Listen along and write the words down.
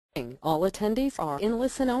All attendees are in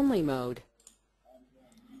listen-only mode.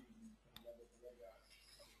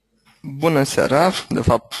 Bună seara, de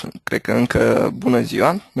fapt, cred că încă bună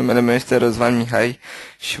ziua. Numele meu este Răzvan Mihai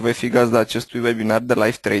și voi fi gazda acestui webinar de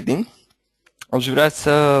live trading. Aș vrea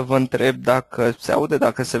să vă întreb dacă se aude,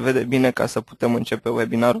 dacă se vede bine ca să putem începe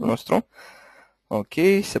webinarul nostru. Ok,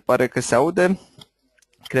 se pare că se aude.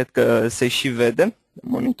 Cred că se și vede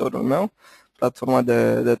monitorul meu, platforma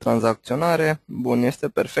de tranzacționare. Bun, este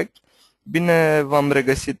perfect. Bine v-am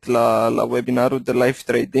regăsit la webinarul de live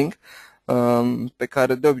trading, pe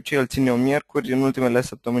care de obicei îl țin eu miercuri. În ultimele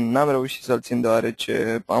săptămâni n-am reușit să-l țin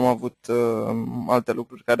deoarece am avut alte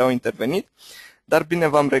lucruri care au intervenit. Dar bine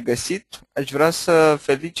v-am regăsit. Aș vrea să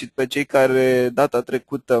felicit pe cei care data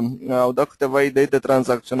trecută au dat câteva idei de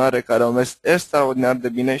tranzacționare care au mers extraordinar de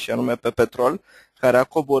bine, și anume pe petrol, care a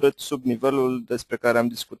coborât sub nivelul despre care am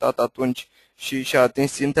discutat atunci și și-a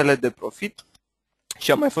atins țintele de profit.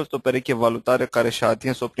 Și a mai fost o pereche valutară care și-a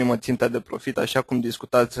atins o primă țintă de profit, așa cum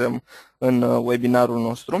discutați în webinarul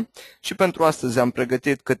nostru. Și pentru astăzi am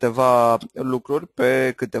pregătit câteva lucruri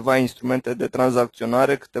pe câteva instrumente de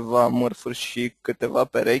tranzacționare, câteva mărfuri și câteva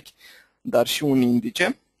perechi, dar și un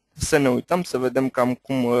indice. Să ne uităm, să vedem cam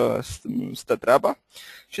cum stă treaba.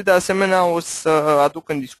 Și de asemenea o să aduc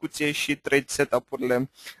în discuție și trade setup-urile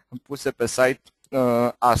puse pe site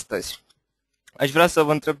astăzi. Aș vrea să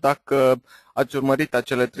vă întreb dacă ați urmărit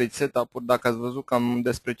acele trade setup-uri, dacă ați văzut cam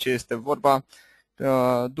despre ce este vorba,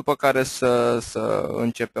 după care să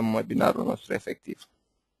începem webinarul nostru efectiv.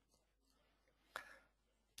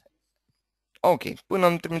 Ok, până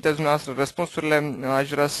îmi trimiteți dumneavoastră răspunsurile, aș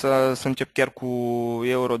vrea să încep chiar cu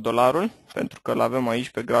euro-dolarul, pentru că îl avem aici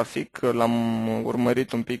pe grafic, l-am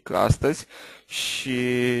urmărit un pic astăzi și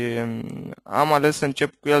am ales să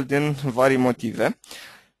încep cu el din vari motive.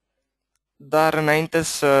 Dar înainte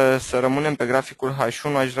să rămânem pe graficul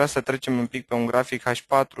H1, aș vrea să trecem un pic pe un grafic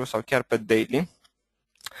H4 sau chiar pe daily.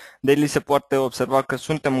 Daily se poate observa că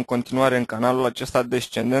suntem în continuare în canalul acesta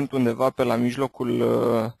descendent, undeva pe la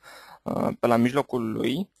mijlocul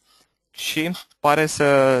lui, și pare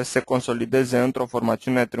să se consolideze într-o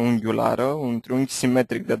formațiune triunghiulară, un triunghi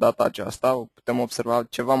simetric de data aceasta. Putem observa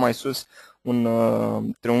ceva mai sus un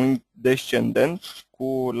triunghi descendent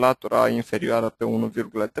cu latura inferioară pe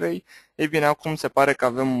 1,3. Ei bine, acum se pare că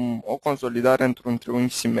avem o consolidare într-un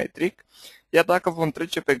triunghi simetric. Iar dacă vom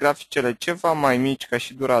trece pe graficele ceva mai mici ca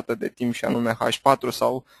și durată de timp, și anume H4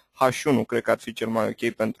 sau H1, cred că ar fi cel mai ok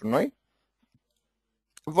pentru noi,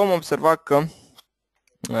 vom observa că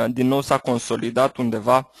din nou s-a consolidat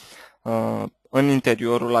undeva în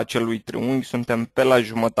interiorul acelui triunghi, suntem pe la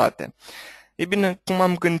jumătate. Ei bine, cum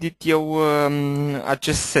am gândit eu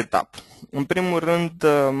acest setup? În primul rând,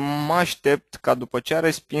 mă aștept ca după ce a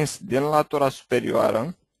respins din latura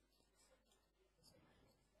superioară,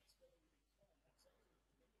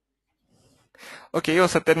 ok, eu o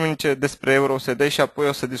să termin despre euro-USD și apoi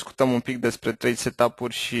o să discutăm un pic despre trade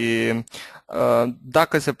setup-uri și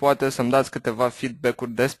dacă se poate să-mi dați câteva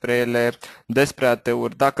feedback-uri despre ele, despre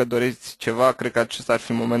AT-uri. Dacă doriți ceva, cred că acesta ar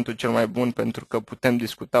fi momentul cel mai bun, pentru că putem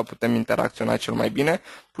discuta, putem interacționa cel mai bine,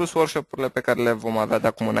 plus workshop-urile pe care le vom avea de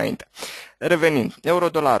acum înainte. Revenind,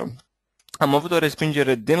 euro-dolarul. Am avut o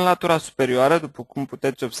respingere din latura superioară, după cum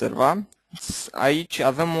puteți observa. Aici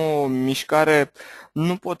avem o mișcare,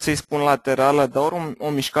 nu pot să-i spun laterală, dar o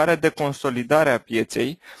mișcare de consolidare a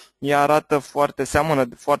pieței. Ea arată seamănă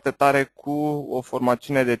foarte tare cu o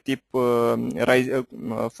formațiune de tip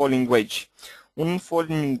falling wedge. Un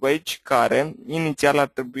falling wedge care inițial ar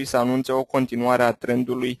trebui să anunțe o continuare a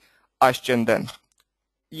trendului ascendent.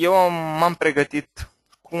 Eu m-am pregătit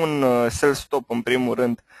cu un sell stop în primul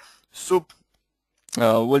rând sub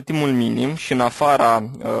ultimul minim și în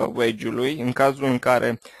afara wedge-ului. În cazul în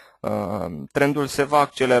care trendul se va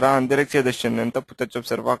accelera în direcție descendentă, puteți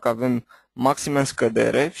observa că avem maxime în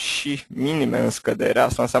scădere și minime în scădere.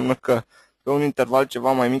 Asta înseamnă că pe un interval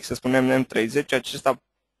ceva mai mic, să spunem M30, acesta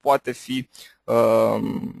poate fi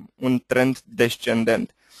un trend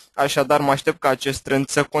descendent. Așadar, mă aștept ca acest trend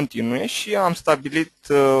să continue și am stabilit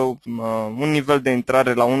un nivel de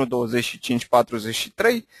intrare la 1.2543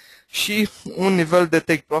 și un nivel de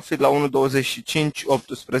take profit la 1.2518,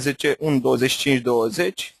 1.2520,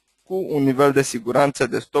 cu un nivel de siguranță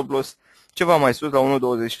de stop loss ceva mai sus la 1.2564.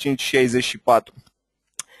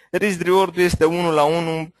 Risk reward-ul este 1 la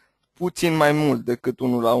 1, puțin mai mult decât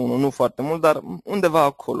 1 la 1, nu foarte mult, dar undeva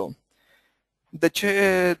acolo. De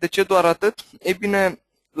ce doar atât? Ei bine,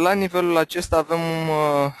 la nivelul acesta avem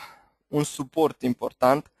un suport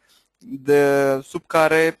important sub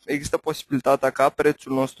care există posibilitatea ca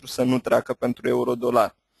prețul nostru să nu treacă pentru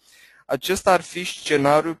euro-dolar. Acesta ar fi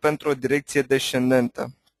scenariul pentru o direcție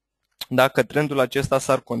descendentă. dacă trendul acesta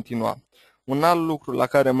s-ar continua. Un alt lucru la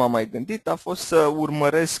care m-am mai gândit a fost să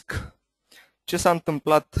urmăresc ce s-a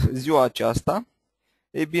întâmplat ziua aceasta.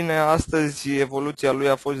 Ei bine, astăzi evoluția lui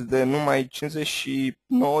a fost de numai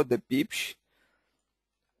 59 de pips,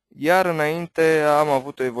 iar înainte am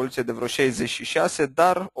avut o evoluție de vreo 66,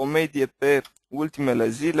 dar o medie pe ultimele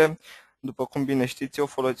zile, după cum bine știți, eu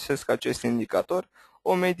folosesc acest indicator,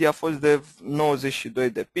 o medie a fost de 92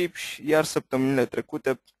 de pips, iar săptămânile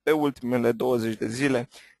trecute, pe ultimele 20 de zile,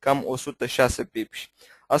 cam 106 pips.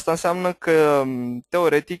 Asta înseamnă că,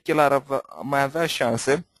 teoretic, el ar mai avea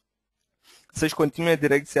șanse să-și continue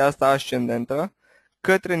direcția asta ascendentă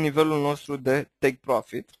către nivelul nostru de take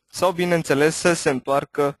profit sau, bineînțeles, să se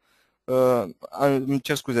întoarcă,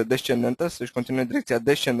 descendentă, să-și continue direcția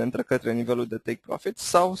descendentă către nivelul de take profit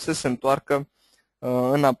sau să se întoarcă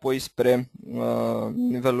înapoi spre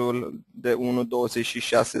nivelul de 1.2600,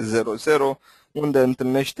 unde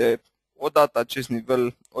întâlnește odată acest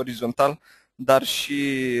nivel orizontal, dar și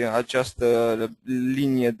această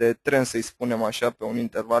linie de trend, să-i spunem așa, pe un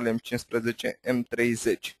interval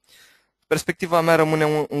M15-M30. Perspectiva mea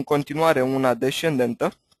rămâne în continuare una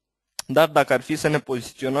descendentă, dar dacă ar fi să ne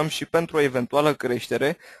poziționăm și pentru o eventuală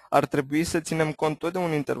creștere, ar trebui să ținem cont tot de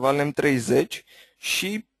un interval M30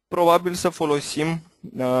 și probabil să folosim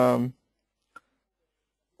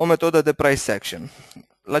o metodă de price action.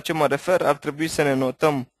 La ce mă refer? Ar trebui să ne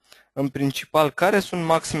notăm în principal care sunt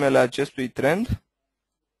maximele acestui trend,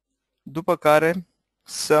 după care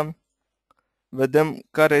să vedem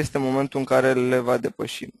care este momentul în care le va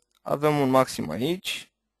depăși. Avem un maxim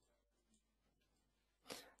aici,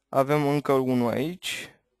 avem încă unul aici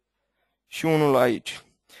și unul aici.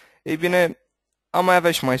 Ei bine, am mai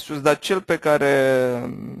avea și mai sus, dar cel pe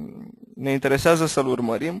care ne interesează să-l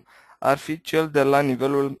urmărim ar fi cel de la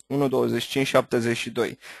nivelul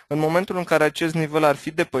 1.2572. În momentul în care acest nivel ar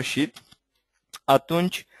fi depășit,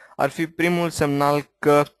 atunci ar fi primul semnal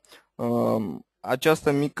că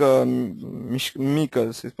această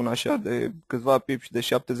mică, să spun așa, de câțiva pips, de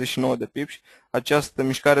 79 de pips, această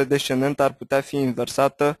mișcare descendentă ar putea fi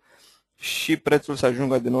inversată și prețul să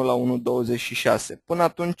ajungă din nou la 1.26. Până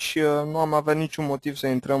atunci nu am avea niciun motiv să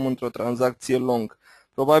intrăm într-o tranzacție long.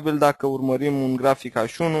 Probabil dacă urmărim un grafic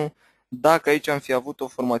H1, dacă aici am fi avut o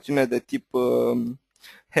formațiune de tip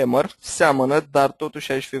hammer, seamănă, dar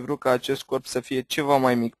totuși aș fi vrut ca acest corp să fie ceva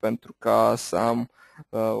mai mic pentru ca să am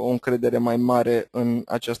o încredere mai mare în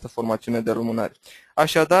această formațiune de lumânări.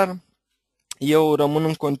 Așadar, eu rămân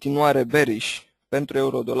în continuare bearish pentru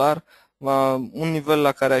euro-dolar. Un nivel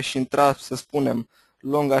la care aș intra, să spunem,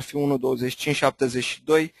 long ar fi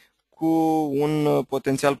 1.2572 cu un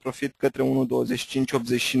potențial profit către 1.2589.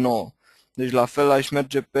 Deci la fel aș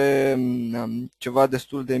merge pe ceva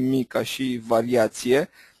destul de mic ca și variație,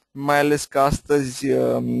 mai ales că astăzi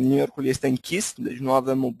New Yorkul este închis, deci nu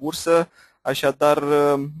avem o bursă, așadar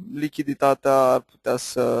lichiditatea ar putea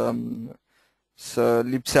să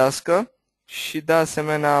lipsească și de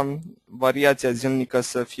asemenea variația zilnică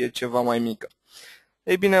să fie ceva mai mică.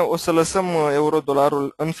 Ei bine, o să lăsăm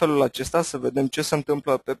euro-dolarul în felul acesta, să vedem ce se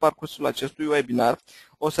întâmplă pe parcursul acestui webinar.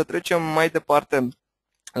 O să trecem mai departe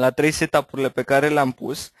la 3 setup-urile pe care le-am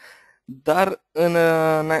pus, dar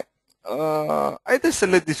haideți să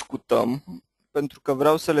le discutăm, pentru că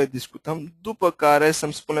vreau să le discutăm, după care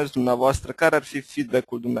să-mi spuneți dumneavoastră care ar fi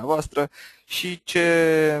feedback-ul dumneavoastră și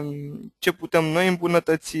ce putem noi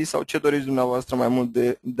îmbunătăți sau ce doriți dumneavoastră mai mult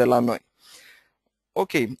de la noi.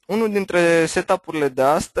 Ok, unul dintre setup-urile de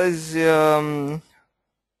astăzi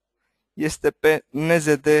este pe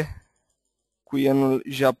NZD cu yenul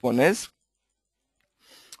japonez.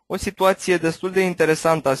 O situație destul de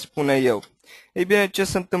interesantă, aș spune eu. Ei bine, ce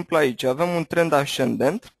se întâmplă aici? Avem un trend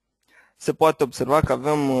ascendent. Se poate observa că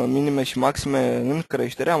avem minime și maxime în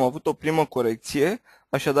creștere. Am avut o primă corecție,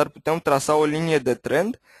 așadar putem trasa o linie de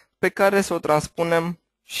trend pe care să o transpunem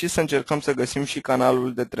și să încercăm să găsim și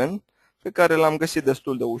canalul de trend, pe care l-am găsit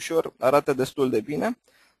destul de ușor, arată destul de bine.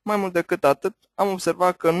 Mai mult decât atât, am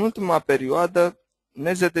observat că în ultima perioadă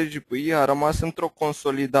NZD-JPY a rămas într-o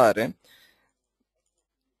consolidare,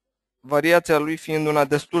 variația lui fiind una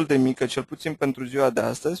destul de mică, cel puțin pentru ziua de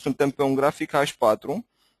astăzi. Suntem pe un grafic H4.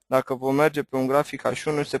 Dacă vom merge pe un grafic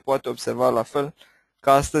H1, se poate observa la fel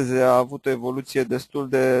că astăzi a avut o evoluție destul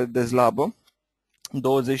de slabă.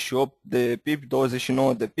 28 de pips,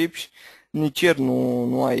 29 de pips. Nici ieri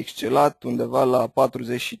nu a excelat, undeva la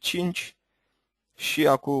 45 și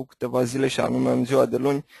acum câteva zile, și anume în ziua de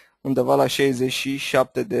luni, undeva la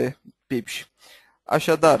 67 de pips.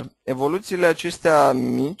 Așadar, evoluțiile acestea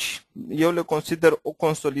mici, eu le consider o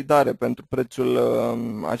consolidare pentru prețul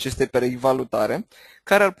acestei perechi valutare,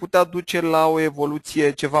 care ar putea duce la o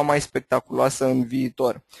evoluție ceva mai spectaculoasă în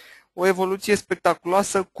viitor. O evoluție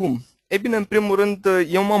spectaculoasă cum? Ei bine, în primul rând,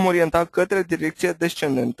 eu m-am orientat către direcție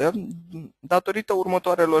descendentă datorită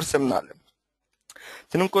următoarelor semnale.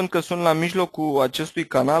 Ținând cont că sunt la mijlocul acestui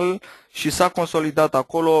canal și s-a consolidat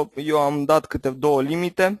acolo, eu am dat câte două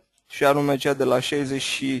limite, și anume cea de la 64,35,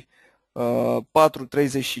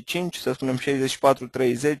 să spunem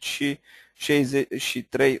 64,30 și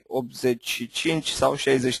 63,85 sau 63,90.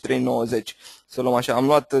 Să luăm așa, am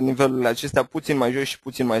luat nivelurile acestea puțin mai jos și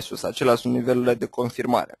puțin mai sus, acelea sunt nivelurile de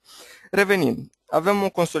confirmare. Revenind, avem o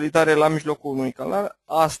consolidare la mijlocul unui canal,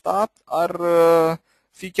 asta ar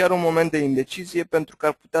fi chiar un moment de indecizie pentru că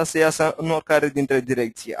ar putea să iasă în oricare dintre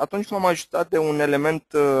direcții. Atunci m-am ajutat de un element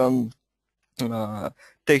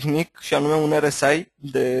tehnic și anume un RSI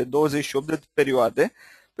de 28 de perioade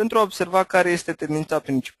pentru a observa care este tendința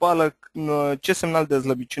principală, ce semnal de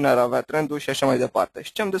slăbiciune ar avea trendul și așa mai departe.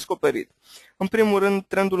 Și ce am descoperit? În primul rând,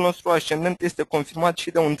 trendul nostru ascendent este confirmat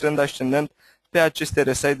și de un trend ascendent pe aceste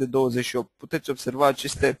RSI de 28. Puteți observa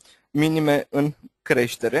aceste minime în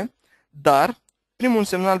creștere, dar primul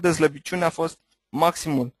semnal de slăbiciune a fost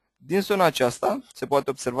maximul din zona aceasta, se poate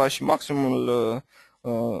observa și maximul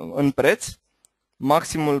în preț,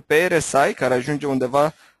 maximul pe RSI, care ajunge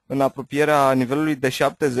undeva în apropierea nivelului de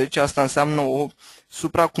 70, asta înseamnă o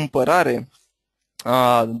supracumpărare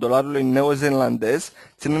a dolarului neozeelandez,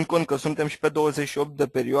 ținând cont că suntem și pe 28 de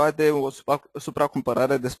perioade, o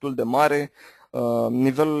supracumpărare destul de mare.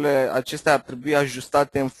 Nivelurile acestea ar trebui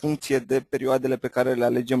ajustate în funcție de perioadele pe care le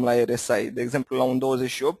alegem la RSI. De exemplu, la un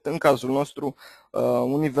 28, în cazul nostru,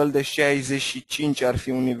 un nivel de 65 ar fi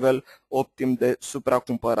un nivel optim de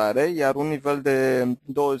supracumpărare, iar un nivel de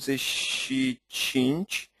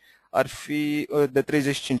 25 ar fi, de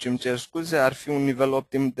 35, îmi cer scuze, ar fi un nivel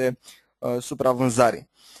optim de supravânzare.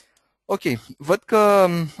 Ok, văd că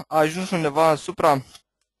a ajuns undeva asupra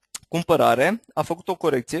cumpărare, a făcut o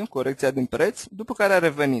corecție, corecția din preț, după care a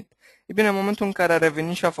revenit. E bine, în momentul în care a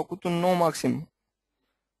revenit și a făcut un nou maxim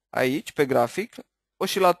aici, pe grafic,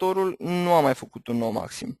 oscilatorul nu a mai făcut un nou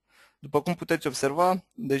maxim. După cum puteți observa,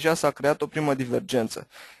 deja s-a creat o primă divergență.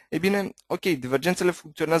 Ei bine, ok, divergențele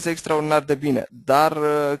funcționează extraordinar de bine, dar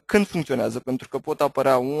când funcționează? Pentru că pot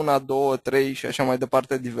apărea 1, 2, 3 și așa mai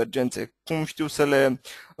departe divergențe. Cum știu să le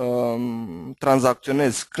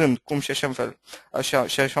tranzacționez? Când? Cum și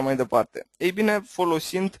așa mai departe. Ei bine,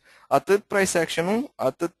 folosind atât price action-ul,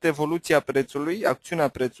 atât evoluția prețului, acțiunea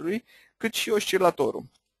prețului, cât și oscilatorul.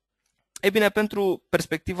 Ei bine, pentru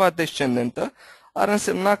perspectiva descendentă, ar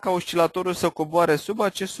însemna ca oscilatorul să coboare sub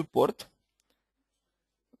acest suport.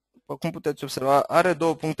 După cum puteți observa, are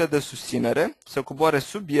două puncte de susținere, să coboare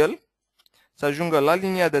sub el, să ajungă la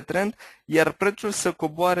linia de trend, iar prețul să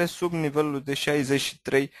coboare sub nivelul de 63,90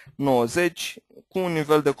 cu un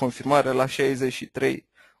nivel de confirmare la 63,85.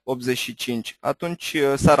 Atunci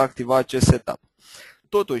s-ar activa acest setup.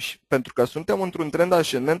 Totuși, pentru că suntem într-un trend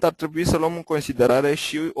ascendent, ar trebui să luăm în considerare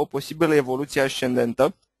și o posibilă evoluție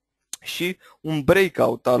ascendentă și un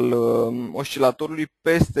breakout al oscilatorului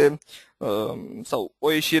peste sau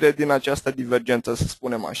o ieșire din această divergență, să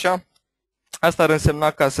spunem așa. Asta ar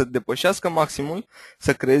însemna ca să depășească maximul,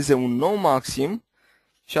 să creeze un nou maxim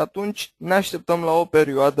și atunci ne așteptăm la o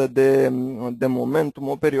perioadă de momentum,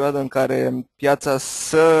 o perioadă în care piața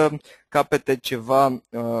să capete ceva,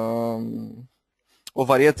 o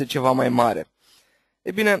variație ceva mai mare.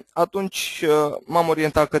 E bine, atunci m-am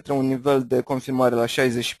orientat către un nivel de confirmare la 64,35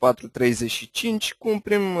 cu un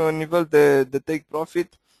prim nivel de take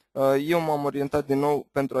profit. Eu m-am orientat din nou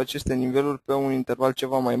pentru aceste niveluri pe un interval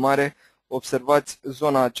ceva mai mare. Observați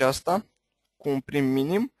zona aceasta cu un prim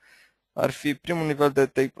minim. Ar fi primul nivel de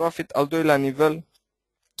take profit. Al doilea nivel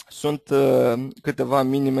sunt câteva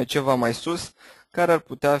minime ceva mai sus, care ar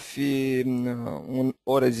putea fi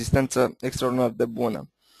o rezistență extraordinar de bună.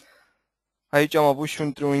 Aici am avut și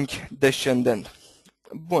un triunghi descendent.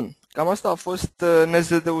 Bun, cam asta a fost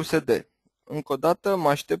NZD-USD. Încă o dată mă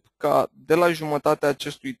aștept ca de la jumătatea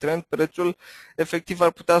acestui trend prețul efectiv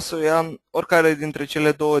ar putea să o ia oricare dintre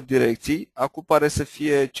cele două direcții. Acum pare să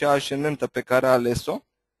fie cea ascendentă pe care a ales-o.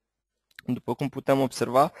 După cum putem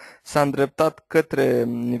observa, s-a îndreptat către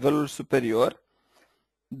nivelul superior,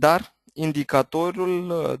 dar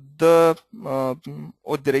indicatorul dă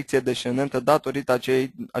o direcție descendentă datorită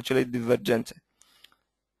acelei divergențe.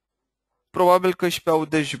 Probabil că și pe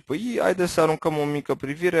AUD-JPY, haideți să aruncăm o mică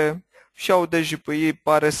privire, și AUD-JPY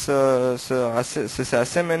pare să se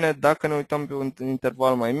asemene. Dacă ne uităm pe un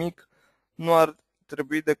interval mai mic, nu ar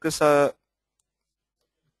trebui decât să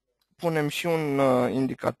punem și un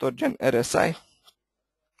indicator gen RSI.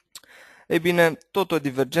 Ei bine, tot o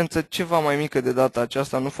divergență ceva mai mică de data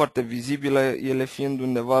aceasta, nu foarte vizibilă, ele fiind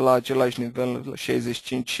undeva la același nivel, 65-65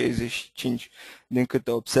 din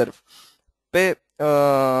câte observ. Pe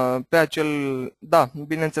acel, da,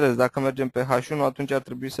 bineînțeles, dacă mergem pe H1, atunci ar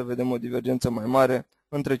trebui să vedem o divergență mai mare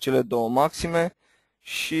între cele două maxime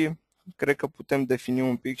și cred că putem defini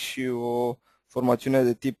un pic și o formațiune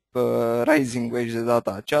de tip rising wedge de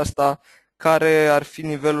data aceasta, care ar fi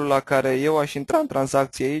nivelul la care eu aș intra în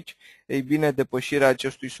tranzacție aici. Ei bine, depășirea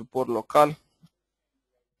acestui suport local,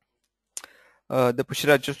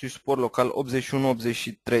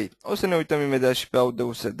 81-83. O să ne uităm imediat și pe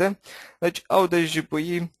AUD-USD. Deci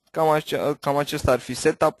AUD-JPY, cam acesta ar fi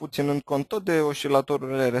setup-ul, ținând cont tot de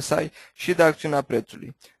oscilatorul RSI și de acțiunea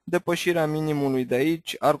prețului. Depășirea minimului de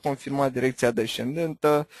aici ar confirma direcția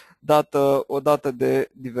descendentă, odată de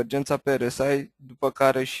divergența pe RSI, după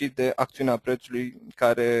care și de acțiunea prețului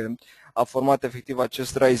care a format efectiv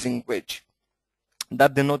acest rising wedge. Dar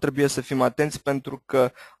de nou trebuie să fim atenți pentru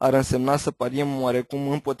că ar însemna să pariem oarecum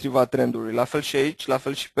împotriva trendului. La fel și aici, la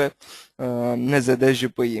fel și pe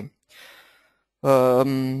NZD-JPY.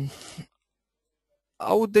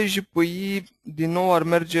 AUD-JPY din nou ar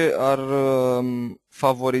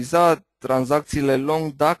favoriza tranzacțiile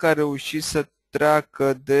long dacă ar reuși să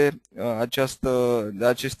treacă de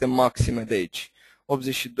aceste maxime de aici.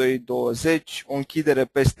 82-20, o închidere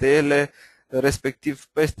peste ele, respectiv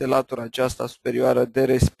peste latura aceasta superioară de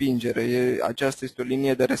respingere. Aceasta este o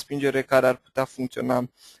linie de respingere care ar putea funcționa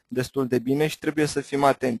destul de bine și trebuie să fim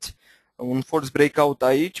atenți. Un force breakout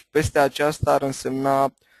aici, peste aceasta ar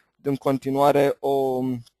însemna în continuare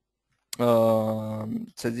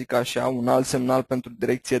să zic așa, un alt semnal pentru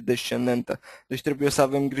direcție descendentă. Deci trebuie să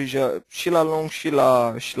avem grijă și la long și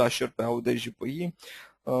la short pe AUD-JPY.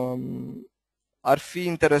 Ar fi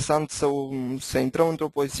interesant să intrăm într-o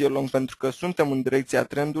poziție long pentru că suntem în direcția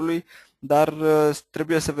trendului, dar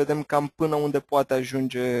trebuie să vedem cam până unde poate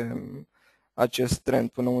ajunge acest trend,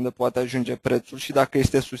 până unde poate ajunge prețul și dacă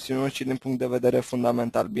este susținut și din punct de vedere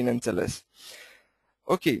fundamental, bineînțeles.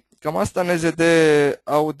 Ok, cam asta NZD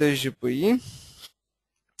AUD-JPY.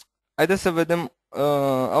 Haideți să vedem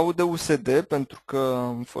AUD-USD, pentru că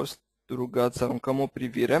am fost rugat să aruncăm o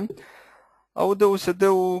privire.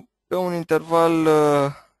 AUD-USD-ul pe un interval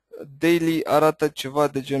daily arată ceva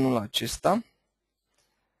de genul acesta.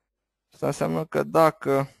 Asta înseamnă că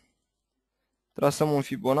dacă trasăm un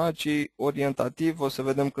Fibonacci orientativ, o să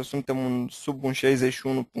vedem că suntem sub un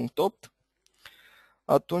 61.8.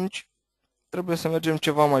 Atunci trebuie să mergem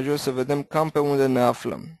ceva mai jos să vedem cam pe unde ne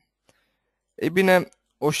aflăm. Ei bine,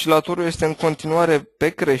 oscilatorul este în continuare pe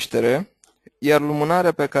creștere, iar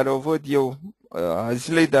lumânarea pe care o văd eu a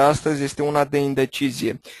zilei de astăzi este una de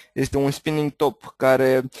indecizie. Este un spinning top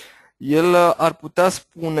care el ar putea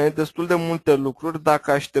spune destul de multe lucruri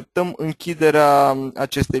dacă așteptăm închiderea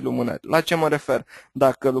acestei lumânări. La ce mă refer?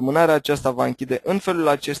 Dacă lumânarea aceasta va închide în felul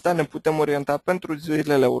acesta, ne putem orienta pentru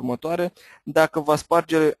zilele următoare dacă va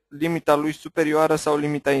sparge limita lui superioară sau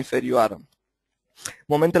limita inferioară.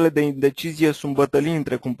 Momentele de indecizie sunt bătălii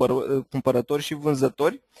între cumpărători și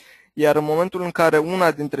vânzători, iar în momentul în care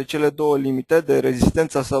una dintre cele două limite de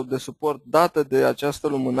rezistență sau de suport dată de această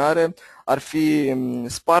lumânare ar fi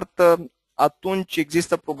spartă, atunci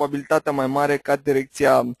există probabilitatea mai mare ca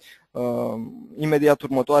direcția imediat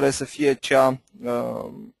următoare să fie cea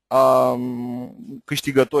a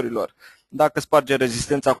câștigătorilor. Dacă sparge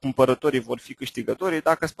rezistența, cumpărătorii vor fi câștigătorii,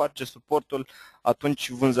 dacă sparge suportul, atunci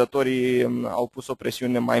vânzătorii au pus o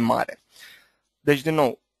presiune mai mare. Deci, din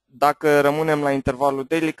nou, dacă rămânem la intervalul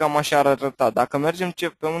daily, cam așa ar arăta. Dacă mergem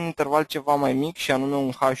pe un interval ceva mai mic, și anume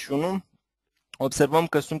un H1, observăm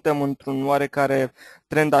că suntem într-un oarecare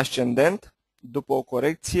trend ascendent, după o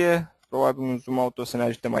corecție, probabil un zoom out o să ne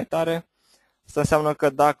ajute mai tare. Asta înseamnă că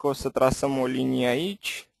dacă o să trasăm o linie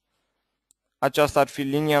aici, aceasta ar fi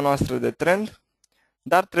linia noastră de trend,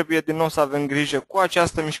 dar trebuie din nou să avem grijă cu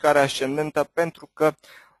această mișcare ascendentă pentru că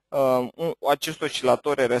acest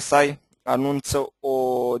oscilator RSI anunță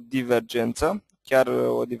o divergență, chiar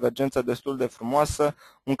o divergență destul de frumoasă,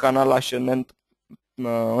 un canal ascendent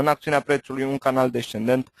în acțiunea prețului, un canal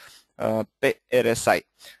descendent pe RSI.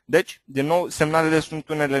 Deci, din nou, semnalele sunt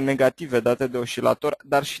unele negative date de oscilator,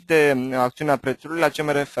 dar și de acțiunea prețului. La ce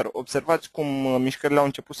mă refer? Observați cum mișcările au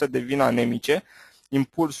început să devină anemice,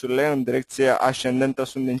 impulsurile în direcție ascendentă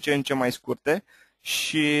sunt din ce în ce mai scurte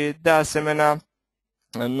și, de asemenea,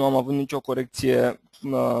 nu am avut nicio corecție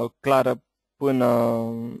clară până,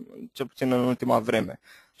 cel puțin în ultima vreme.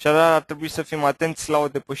 Și ar trebui să fim atenți la o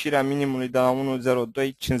depășire a minimului de la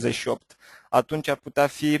 1,0258. Atunci ar putea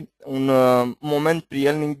fi un moment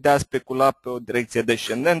prielnic de a specula pe o direcție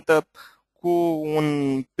descendentă cu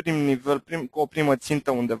un prim nivel, cu o primă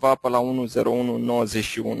țintă undeva pe la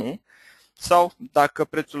 1,0191. Sau, dacă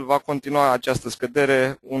prețul va continua această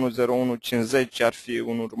scădere, 1,0150 ar fi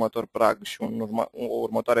un următor prag și o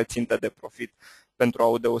următoare țintă de profit pentru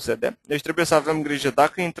AUD-USD. Deci trebuie să avem grijă,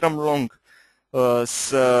 dacă intrăm long,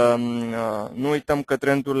 să nu uităm că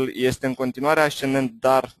trendul este în continuare ascendent,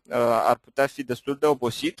 dar ar putea fi destul de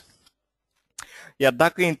obosit. Iar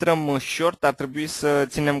dacă intrăm short, ar trebui să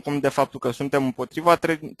ținem cont de faptul că suntem împotriva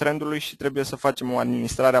trendului și trebuie să facem o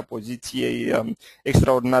administrare a poziției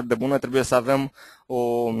extraordinar de bună. Trebuie să avem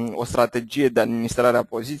o strategie de administrare a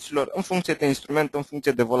pozițiilor în funcție de instrument, în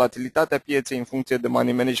funcție de volatilitatea pieței, în funcție de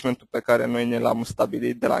money management-ul pe care noi ne l-am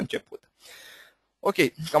stabilit de la început. Ok,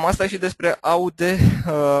 cam asta și despre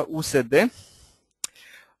AUD-USD.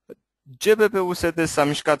 GBP-USD s-a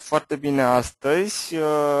mișcat foarte bine astăzi,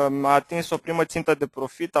 a atins o primă țintă de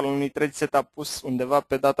profit al unui trade setup pus undeva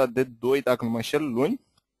pe data de 2, dacă nu mă înșel, luni,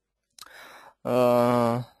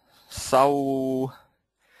 sau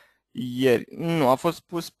ieri. Nu, a fost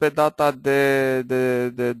pus pe data de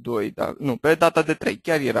 2, nu, pe data de 3,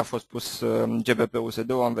 chiar ieri a fost pus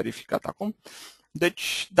GBP-USD-ul, am verificat acum.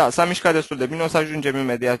 Deci, da, s-a mișcat destul de bine, o să ajungem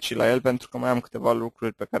imediat și la el, pentru că mai am câteva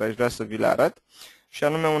lucruri pe care aș vrea să vi le arăt. Și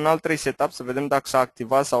anume un alt trade setup, să vedem dacă s-a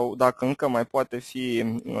activat sau dacă încă mai poate fi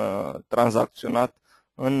tranzacționat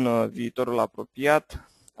în viitorul apropiat,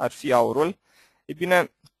 ar fi aurul. Ei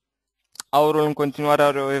bine, aurul în continuare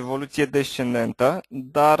are o evoluție descendentă,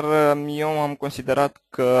 dar eu am considerat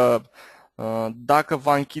că dacă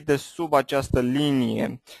va închide sub această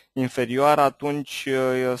linie inferioară, atunci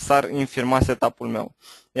s-ar infirma setup-ul meu.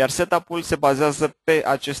 Iar setup-ul se bazează pe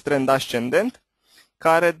acest trend ascendent,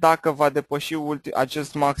 care dacă va depăși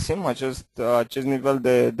acest maxim, acest nivel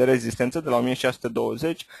de rezistență de la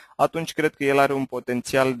 1620, atunci cred că el are un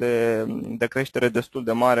potențial de creștere destul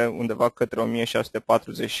de mare, undeva către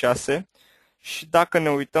 1646. Și dacă ne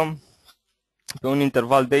uităm pe un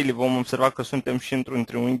interval daily, vom observa că suntem și într-un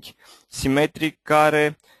triunghi simetric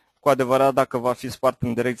care, cu adevărat, dacă va fi spart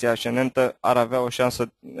în direcția ascendentă, ar avea o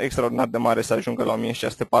șansă extraordinar de mare să ajungă la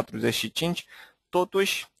 1645.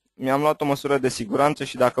 Totuși, mi-am luat o măsură de siguranță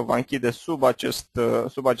și dacă va închide sub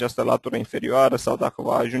această latură inferioară sau dacă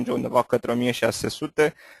va ajunge undeva către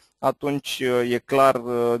 1600, atunci e clar,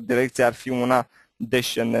 direcția ar fi una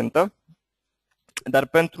descendentă. Dar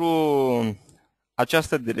pentru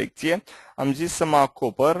această direcție am zis să mă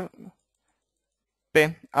acopăr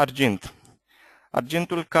pe argint.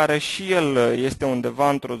 Argintul, care și el este undeva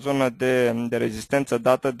într-o zonă de rezistență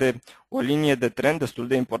dată de o linie de trend destul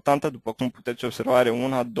de importantă, după cum puteți observa, are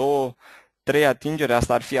 1, 2, 3 atingere,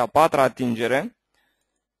 asta ar fi a 4-a atingere.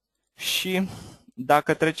 Și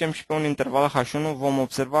dacă trecem și pe un interval H1, vom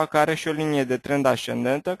observa că are și o linie de trend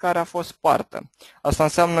ascendentă care a fost spartă. Asta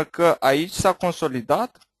înseamnă că aici s-a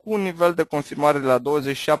consolidat cu un nivel de confirmare de la 27,99,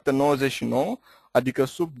 adică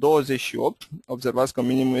sub 28, observați că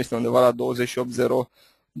minimul este undeva la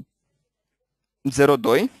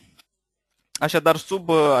 28,002. Așadar, sub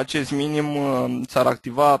acest minim s-ar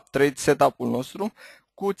activa trade setup-ul nostru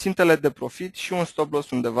cu țintele de profit și un stop loss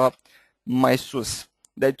undeva mai sus.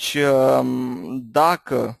 Deci,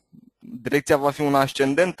 dacă direcția va fi una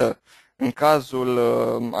ascendentă în cazul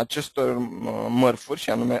acestor mărfuri, și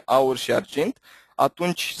anume aur și argint,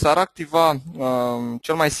 atunci s-ar activa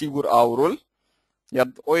cel mai sigur aurul,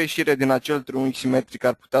 iar o ieșire din acel triunghi simetric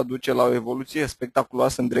ar putea duce la o evoluție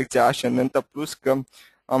spectaculoasă în direcția ascendentă, plus că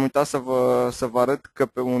am uitat să vă arăt că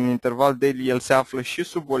pe un interval daily el se află și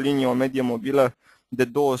sub o linie, o medie mobilă de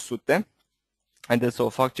 200. Haideți să o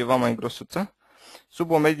fac ceva mai grosuță.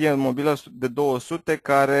 Sub o medie mobilă de 200,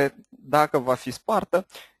 care, dacă va fi spartă,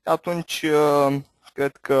 atunci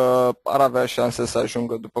cred că ar avea șanse să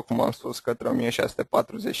ajungă, după cum am spus, către 1645-1646.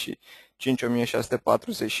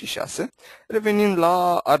 Revenind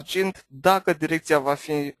la argint, dacă direcția va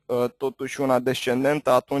fi totuși una descendentă,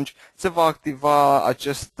 atunci se va activa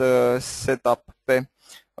acest setup pe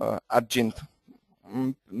argint.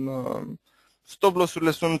 Stop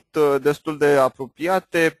loss-urile sunt destul de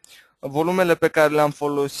apropiate. Volumele pe care le-am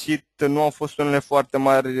folosit nu au fost unele foarte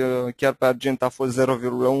mari, chiar pe argint a fost 0,1,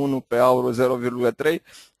 pe aur 0,3,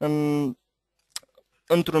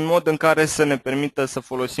 într-un mod în care să ne permită să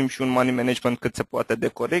folosim și un money management cât se poate de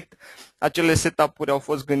corect. Acele setup-uri au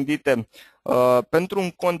fost gândite pentru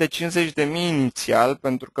un cont de 50.000 inițial,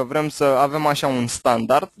 pentru că vrem să avem așa un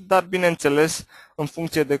standard, dar bineînțeles, în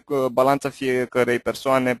funcție de balanța fiecărei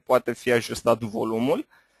persoane, poate fi ajustat volumul.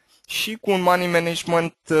 și cu un money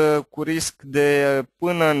management cu risc de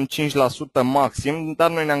până în 5% maxim,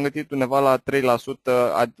 dar noi ne-am gândit undeva la 3%,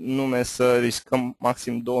 anume să riscăm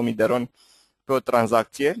maxim 2000 de RON pe o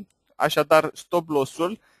tranzacție. Așadar, stop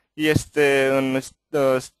loss-ul este în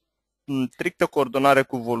strictă coordonare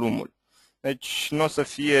cu volumul. Deci nu o să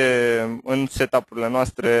fie în setup-urile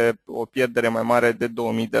noastre o pierdere mai mare de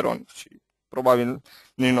 2000 de RON și probabil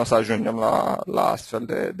nici nu o să ajungem la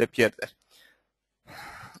astfel de pierderi.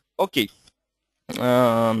 Ok.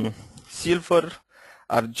 Silver,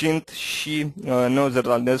 argint și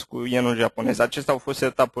neozeelandez cu yenul japonez. Acestea au fost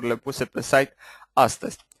setup-urile puse pe site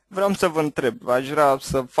astăzi. Vreau să vă întreb, aș vrea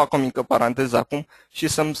să fac o mică paranteză acum și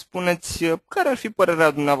să-mi spuneți care ar fi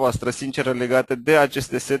părerea dumneavoastră sinceră legată de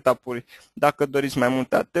aceste setup-uri, dacă doriți mai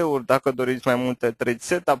multe AT-uri, dacă doriți mai multe trade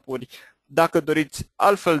setup-uri, dacă doriți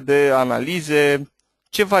altfel de analize,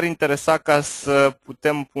 ce v-ar interesa ca să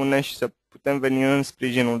putem pune și să putem veni în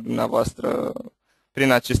sprijinul dumneavoastră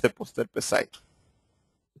prin aceste postări pe site.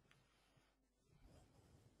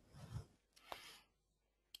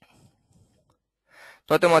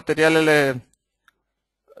 Toate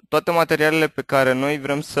materialele pe care noi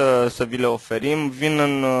vrem să vi le oferim vin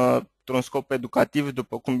într-un scop educativ,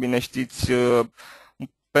 după cum bine știți.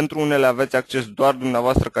 Pentru unele aveți acces doar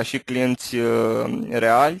dumneavoastră ca și clienți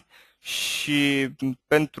reali și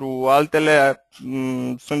pentru altele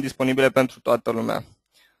sunt disponibile pentru toată lumea.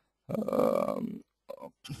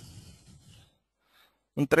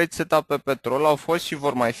 Un trade setup pe petrol au fost și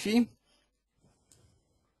vor mai fi.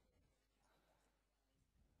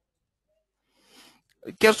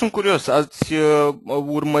 Chiar sunt curios, ați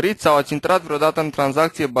urmărit sau ați intrat vreodată în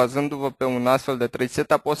tranzacție bazându-vă pe un astfel de trade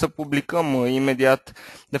setup? O să publicăm imediat,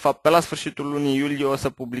 de fapt pe la sfârșitul lunii iulie o să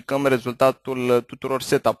publicăm rezultatul tuturor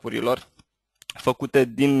setup-urilor făcute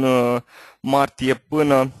din martie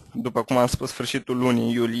până, după cum am spus, sfârșitul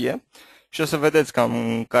lunii iulie și o să vedeți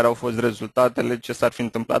cam care au fost rezultatele, ce s-ar fi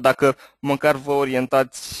întâmplat, dacă măcar vă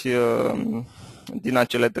orientați din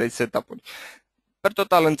acele trei setup-uri. Per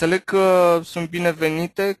total, înțeleg că sunt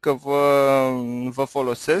binevenite, că vă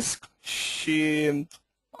folosesc și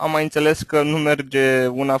am mai înțeles că nu merge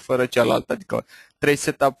una fără cealaltă, adică trei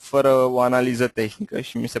setup fără o analiză tehnică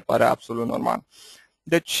și mi se pare absolut normal.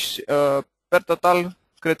 Deci, per total,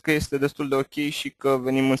 cred că este destul de ok și că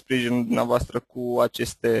venim în sprijinul dumneavoastră cu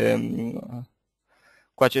aceste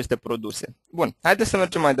produse. Bun, haideți să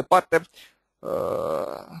mergem mai departe.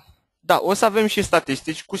 Da, o să avem și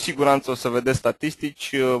statistici, cu siguranță o să vedeți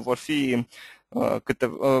statistici, vor fi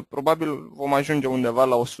probabil vom ajunge undeva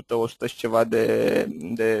la 100 și ceva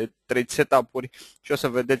de trade setup-uri și o să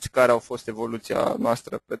vedeți care au fost evoluția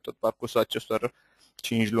noastră pe tot parcursul acestor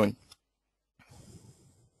 5 luni.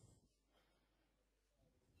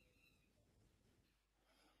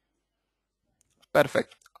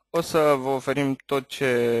 Perfect. O să vă oferim tot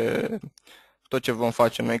ce vom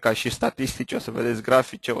face noi ca și statistici, o să vedeți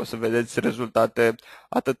grafice, o să vedeți rezultate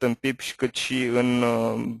atât în PIB cât și în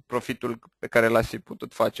profitul pe care l-ați fi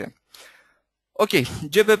putut face. Ok,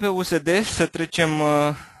 GBP-USD, să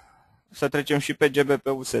trecem și pe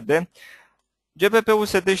GBP-USD.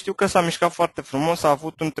 GBP-USD știu că s-a mișcat foarte frumos, a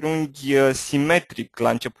avut un triunghi simetric la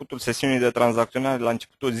începutul sesiunii de tranzacționare, la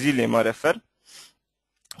începutul zilei mă refer,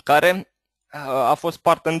 care a fost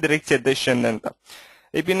partă în direcție descendentă.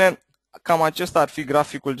 Ei bine, cam acesta ar fi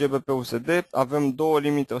graficul GBP-USD. Avem două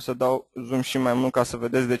limite, o să dau zoom și mai mult ca să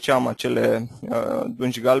vedeți de ce am acele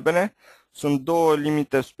dungi galbene. Sunt două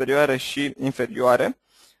limite superioare și inferioare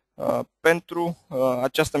pentru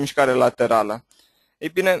această mișcare laterală. Ei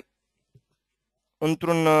bine,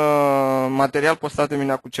 într-un material postat de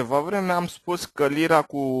mine cu ceva vreme, am spus că lira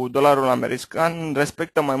cu dolarul american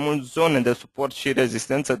respectă mai mult zone de suport și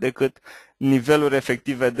rezistență decât niveluri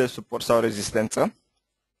efective de suport sau rezistență.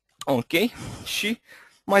 Ok, și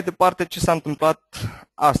mai departe ce s-a întâmplat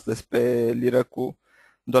astăzi pe liră cu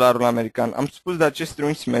dolarul american. Am spus de acest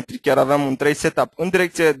triunghi simetric, chiar aveam un trade setup în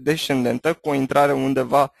direcție descendentă cu o intrare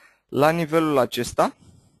undeva la nivelul acesta.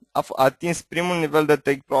 A atins primul nivel de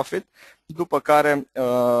take profit, după care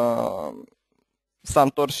s-a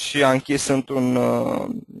întors și a închis într-un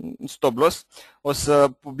stop loss. O să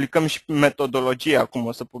publicăm și metodologia,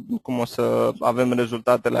 cum o să avem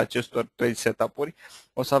rezultatele acestor trade setup-uri.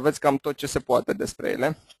 O să aveți cam tot ce se poate despre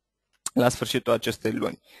ele la sfârșitul acestei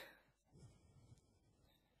luni.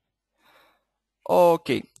 Ok,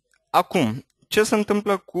 acum, ce se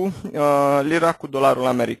întâmplă cu lira cu dolarul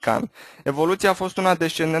american? Evoluția a fost una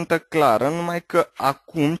descendentă clară, numai că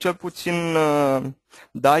acum, cel puțin,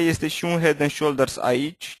 da, este și un head and shoulders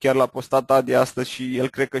aici, chiar l-a postat Adi astăzi și el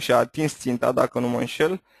cred că și-a atins ținta, dacă nu mă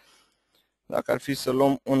înșel. Dacă ar fi să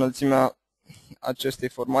luăm înălțimea acestei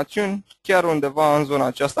formațiuni, chiar undeva în zona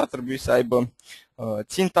aceasta ar trebui să aibă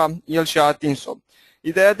ținta, el și-a atins-o.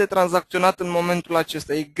 Ideea de tranzacționat în momentul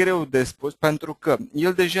acesta e greu de spus pentru că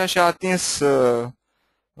el deja și-a atins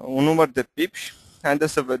un număr de pips.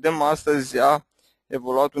 Haideți să vedem, astăzi a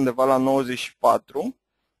evoluat undeva la 94,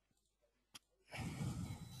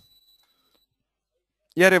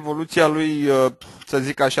 iar evoluția lui, să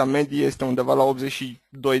zic așa, medie este undeva la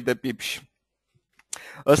 82 de pips.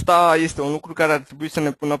 Ăsta este un lucru care ar trebui să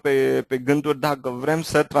ne pună pe gânduri dacă vrem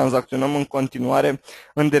să tranzacționăm în continuare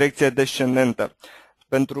în direcție descendentă.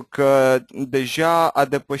 Pentru că deja a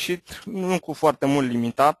depășit, nu cu foarte mult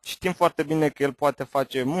limita, știm foarte bine că el poate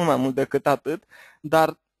face mult mai mult decât atât,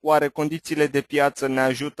 dar oare condițiile de piață ne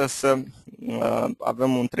ajută să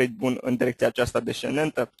avem un trade bun în direcția aceasta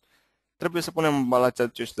descendentă? Trebuie să punem în balanță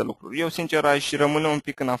aceste lucruri. Eu, sincer, aș rămâne un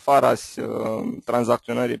pic în afara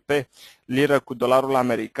tranzacționării pe liră cu dolarul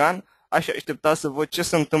american. Aș aștepta să văd ce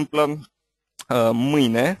se întâmplă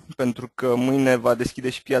mâine, pentru că mâine va deschide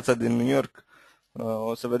și piața din New York.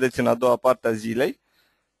 O să vedeți în a doua parte a zilei.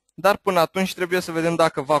 Dar până atunci trebuie să vedem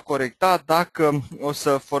dacă va corecta, dacă o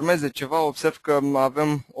să formeze ceva. Observ că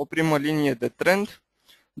avem o primă linie de trend,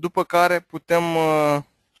 după care putem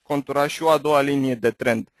contura și o a doua linie de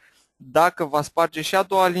trend. Dacă va sparge și a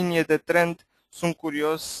doua linie de trend, sunt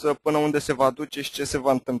curios până unde se va duce și ce se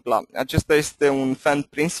va întâmpla. Acesta este un fan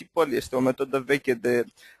principle, este o metodă veche de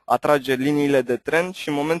a trage liniile de trend și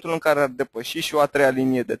în momentul în care ar depăși și o a treia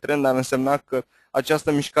linie de trend, ar însemna că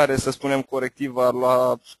această mișcare, să spunem, corectivă ar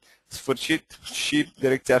lua sfârșit și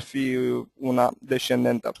direcția ar fi una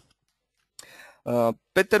descendentă.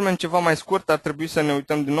 Pe termen ceva mai scurt ar trebui să ne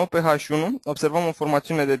uităm din nou pe H1, observăm o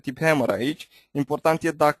formațiune de tip hammer aici. Important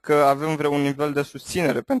e dacă avem vreun nivel de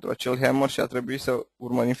susținere pentru acel hammer și ar trebui să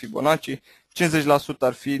urmărim Fibonacci. 50%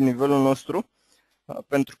 ar fi nivelul nostru,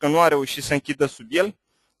 pentru că nu a reușit să închidă sub el,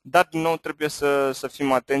 dar din nou trebuie să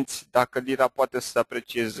fim atenți dacă lira poate să se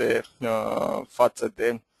aprecieze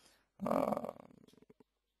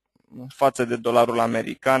față de dolarul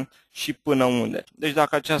american și până unde. Deci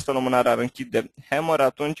dacă această lumânare ar închide hammer,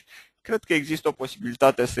 atunci cred că există o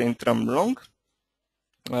posibilitate să intrăm long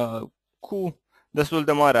cu destul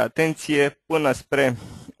de mare atenție până spre,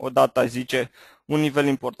 odată aș zice, un nivel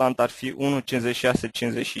important ar fi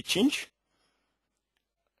 1.56.55,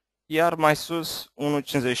 iar mai sus 1.56,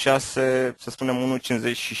 să spunem 1.57,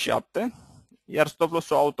 iar stop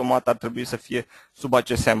loss-ul automat ar trebui să fie sub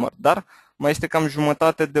acest hammer. Dar mai este cam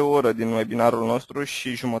jumătate de oră din webinarul nostru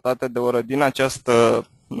și jumătate de oră din această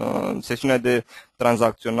sesiune de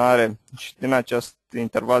tranzacționare și din acest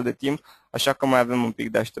interval de timp, așa că mai avem un pic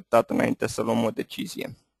de așteptat înainte să luăm o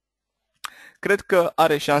decizie. Cred că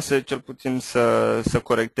are șanse cel puțin să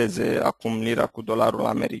corecteze acum lira cu dolarul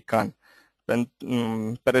american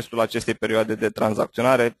pe restul acestei perioade de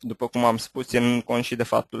tranzacționare, după cum am spus, ținând cont și de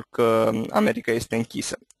faptul că America este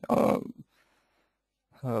închisă.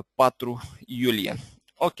 4 iulie.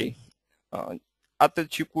 Ok.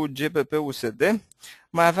 Atât și cu GBP-USD.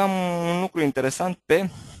 Mai aveam un lucru interesant pe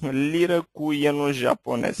liră cu yenul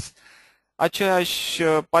japonez.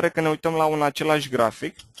 Pare că ne uităm la un același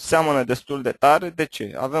grafic, seamănă destul de tare. De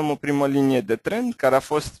ce? Avem o primă linie de trend care a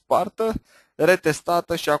fost spartă,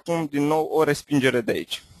 retestată și acum din nou o respingere de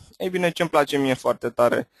aici. Ei bine, ce îmi place mie foarte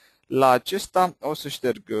tare la acesta, o să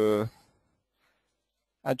șterg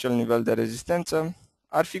acel nivel de rezistență,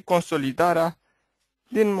 ar fi consolidarea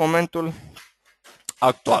din momentul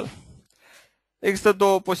actual. Există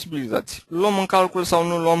două posibilități. Luăm în calcul sau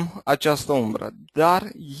nu luăm această umbră.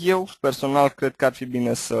 Dar eu personal cred că ar fi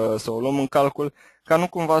bine să o luăm în calcul, ca nu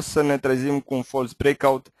cumva să ne trezim cu un false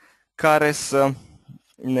breakout care să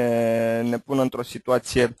ne pună într-o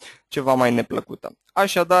situație ceva mai neplăcută.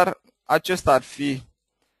 Așadar, aceasta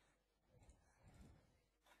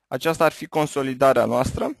ar fi consolidarea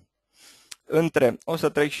noastră. O să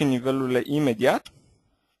trec și nivelurile imediat.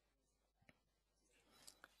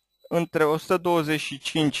 Între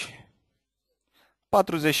 125,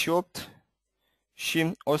 48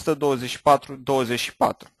 și 124,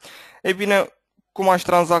 24. Ei bine, cum aș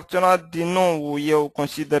tranzacționa? Din nou, eu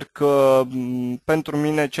consider că pentru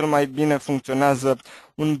mine cel mai bine funcționează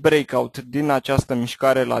un breakout din această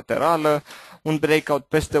mișcare laterală, un breakout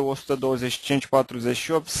peste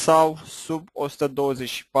 125,48 sau sub 124,24.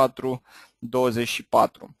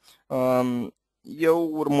 Eu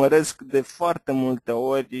urmăresc de foarte multe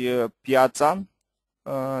ori piața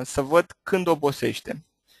să văd când obosește.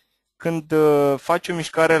 Când face o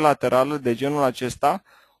mișcare laterală de genul acesta,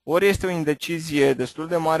 ori este o indecizie destul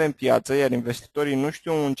de mare în piață, iar investitorii nu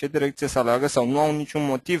știu în ce direcție să aleagă sau nu au niciun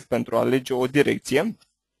motiv pentru a alege o direcție,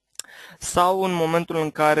 sau în momentul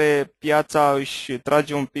în care piața își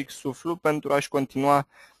trage un pic suflu pentru a-și continua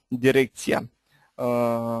direcția.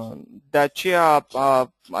 De aceea,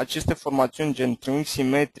 aceste formațiuni gen triunghi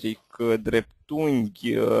simetric,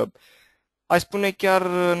 dreptunghi, aș spune chiar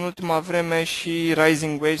în ultima vreme și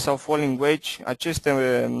rising wedge sau falling wedge,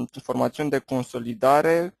 aceste formațiuni de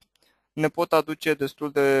consolidare ne pot aduce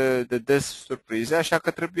destul de des surprize, așa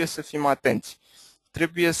că trebuie să fim atenți.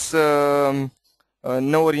 Trebuie să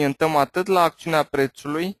ne orientăm atât la acțiunea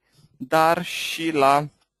prețului, dar și la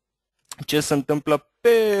ce se întâmplă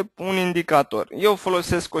pe un indicator. Eu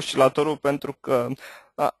folosesc oscilatorul pentru că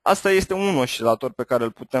asta este un oscilator pe care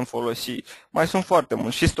îl putem folosi. Mai sunt foarte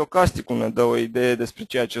mulți. Și stocasticul ne dă o idee despre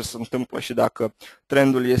ceea ce se întâmplă și dacă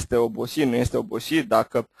trendul este obosit, nu este obosit,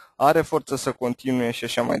 dacă are forță să continue și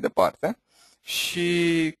așa mai departe.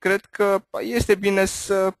 Și cred că este bine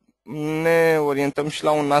să ne orientăm și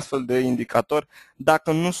la un astfel de indicator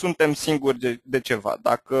dacă nu suntem siguri de ceva.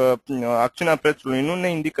 Dacă acțiunea prețului nu ne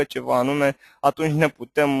indică ceva anume, atunci ne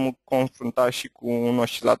putem confrunta și cu un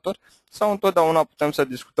oscilator sau întotdeauna putem să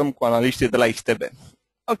discutăm cu analiștii de la XTB.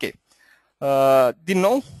 Ok. Din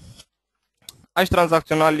nou, aș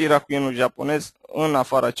tranzacționa lira cu yenul japonez în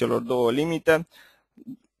afara celor două limite.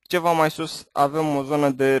 Ceva mai sus avem o zonă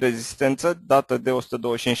de rezistență dată de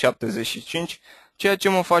 125,75, ceea ce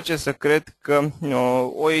mă face să cred că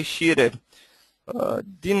o ieșire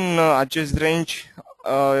din acest range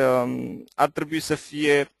ar trebui să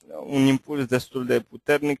fie un impuls destul de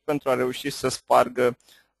puternic pentru a reuși să spargă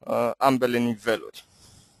ambele niveluri.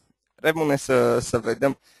 Rămâne să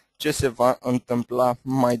vedem ce se va întâmpla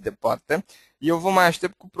mai departe. Eu vă mai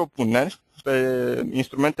aștept cu propuneri pe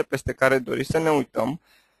instrumente peste care doriți să ne uităm.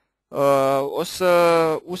 O să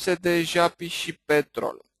USD, JAPI și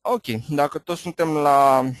petrol. Ok, dacă toți suntem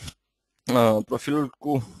la profilul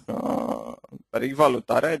cu perechi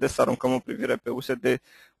valutare, haideți să aruncăm o privire pe USD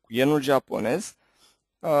cu yenul japonez.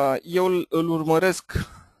 Eu îl urmăresc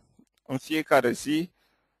în fiecare zi,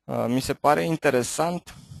 mi se pare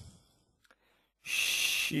interesant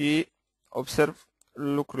și observ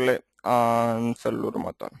lucrurile în felul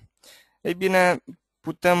următor. Ei bine,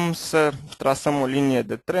 putem să trasăm o linie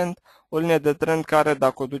de trend care,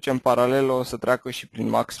 dacă o ducem paralel, o să treacă și prin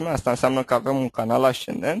maxime. Asta înseamnă că avem un canal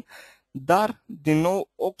ascendent, dar, din nou,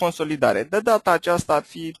 o consolidare. De data aceasta ar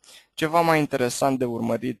fi ceva mai interesant de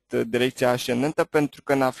urmărit direcția ascendentă, pentru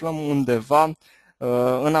că ne aflăm undeva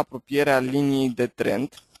în apropierea liniei de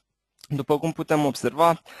trend. După cum putem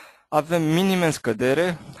observa, avem minime în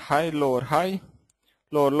scădere, high, lower, high,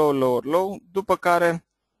 lower, low, lower, low, după care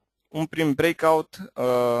un prim breakout,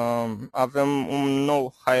 avem un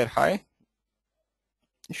nou higher high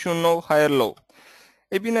și un nou higher low.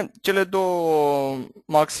 Ei bine, cele două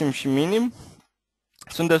maxim și minim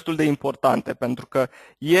sunt destul de importante pentru că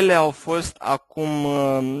ele au fost acum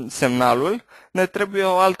semnalul. Ne trebuie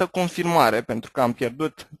o altă confirmare pentru că am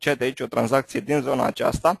pierdut cea de aici, o tranzacție din zona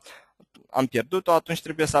aceasta. Am pierdut-o, atunci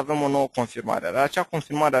trebuie să avem o nouă confirmare. Acea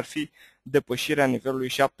confirmare ar fi depășirea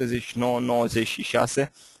nivelului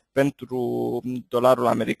 79,96 pentru dolarul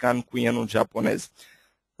american cu yenul japonez.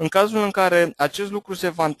 În cazul în care acest lucru se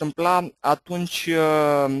va întâmpla, atunci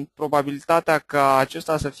probabilitatea ca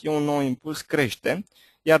acesta să fie un nou impuls crește,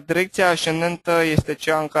 iar direcția ascendentă este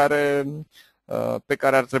cea pe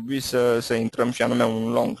care ar trebui să intrăm, și anume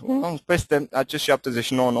un long peste acest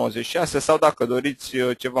 79,96 sau, dacă doriți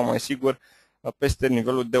ceva mai sigur, peste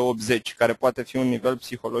nivelul de 80, care poate fi un nivel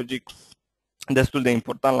psihologic destul de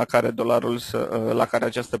important la care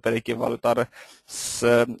această pereche valutară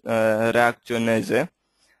să reacționeze.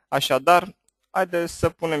 Așadar, haideți să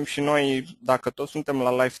punem și noi, dacă toți suntem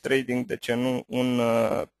la live trading, de ce nu un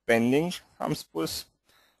pending, am spus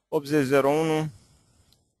 80.01,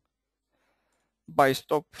 buy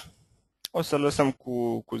stop, o să lăsăm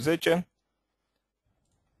cu 10.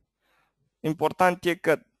 Important e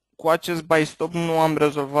că cu acest buy stop nu am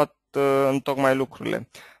rezolvat întocmai lucrurile,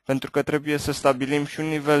 pentru că trebuie să stabilim și un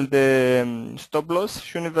nivel de stop loss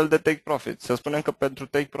și un nivel de take profit. Să spunem că pentru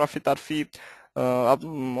take profit ar fi 80,57,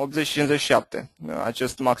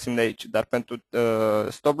 acest maxim de aici, dar pentru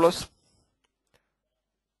stop loss,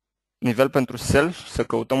 nivel pentru sell, să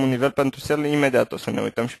căutăm un nivel pentru sell, imediat o să ne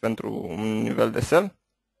uităm și pentru un nivel de sell,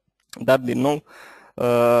 dar din nou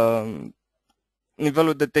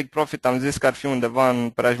nivelul de take profit am zis că ar fi undeva în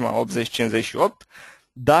preajma 80,58,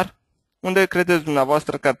 dar unde credeți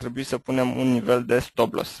dumneavoastră că ar trebui să punem un nivel de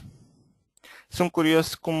stop loss? Sunt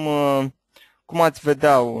curios cum ați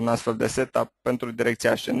vedea un astfel de setup pentru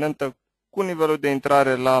direcția ascendentă, cu nivelul de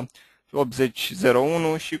intrare la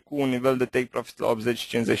 80,01 și cu un nivel de take profit la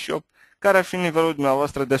 80,58, care ar fi nivelul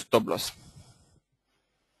dumneavoastră de stop loss.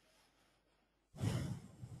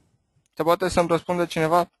 Se poate să-mi răspundă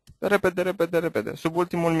cineva repede, sub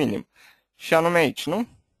ultimul minim. Și anume aici, nu?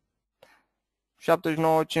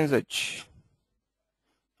 79,50.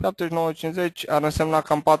 79,50 ar însemna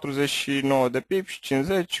cam 49 de pip și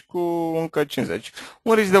 50 cu încă 50.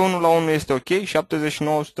 Un risc de 1 la 1 este ok,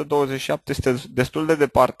 79,127 este destul de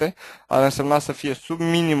departe, ar însemna să fie sub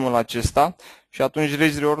minimul acesta și atunci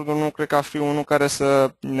risk reward-ul nu cred că ar fi unul care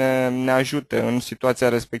să ne ajute în situația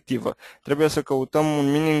respectivă. Trebuie să căutăm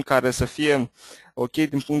un minim care să fie ok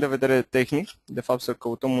din punct de vedere tehnic, de fapt să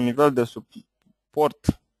căutăm un nivel de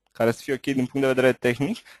suport care să fie ok din punct de vedere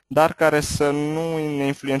tehnic, dar care să nu ne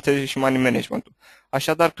influențeze și money management-ul.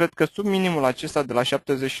 Așadar, cred că sub minimul acesta de la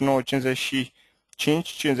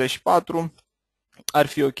 79,55-54 ar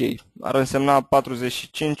fi ok. Ar însemna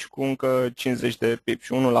 45 cu încă 50 de pip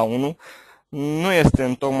și 1 la 1. Nu este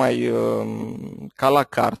întocmai ca la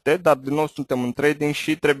carte, dar din nou suntem în trading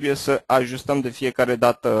și trebuie să ajustăm de fiecare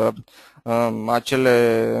dată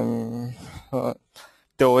acele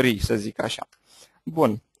teorii, să zic așa.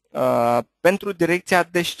 Bun. Pentru direcția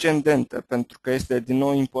descendentă, pentru că este din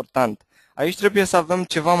nou important, aici trebuie să avem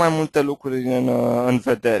ceva mai multe lucruri în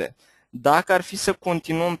vedere. Dacă ar fi să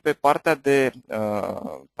continuăm pe partea de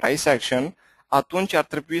price action, atunci ar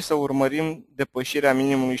trebui să urmărim depășirea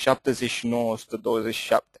minimului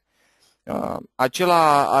 79,127.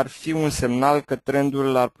 Acela ar fi un semnal că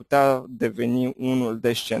trendul ar putea deveni unul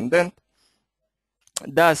descendent.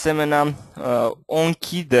 De asemenea, o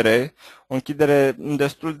închidere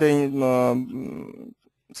destul de,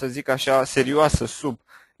 să zic așa, serioasă sub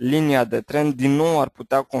linia de trend, din nou ar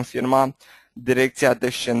putea confirma direcția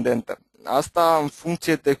descendentă. Asta în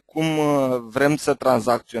funcție de cum vrem să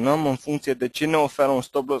tranzacționăm, în funcție de ce ne oferă un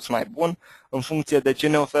stop loss mai bun, în funcție de ce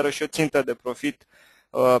ne oferă și o țintă de profit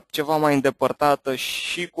ceva mai îndepărtată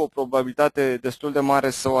și cu o probabilitate destul de mare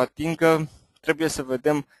să o atingă. Trebuie să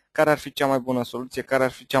vedem care ar fi cea mai bună soluție, care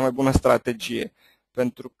ar fi cea mai bună strategie.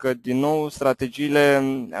 Pentru că, din nou, strategiile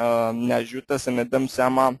ne ajută să ne dăm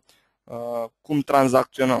seama cum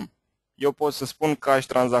tranzacționăm. Eu pot să spun că aș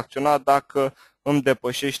tranzacționa dacă îmi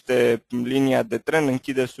depășește linia de trend,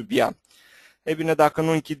 închide sub ea. Ei bine, dacă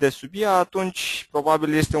nu închide sub ea, atunci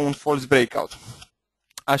probabil este un false breakout.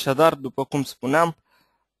 Așadar, după cum spuneam,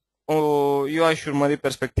 eu aș urmări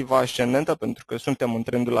perspectiva ascendentă pentru că suntem în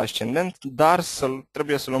trendul ascendent, dar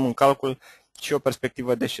trebuie să luăm în calcul și o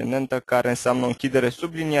perspectivă descendentă care înseamnă o închidere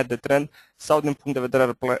sub linia de trend sau din punct de vedere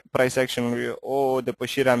al price action-ului o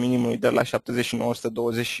depășire a minimului de la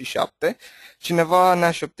 79,127. Cineva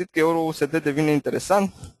ne-a șoptit că euro-USD devine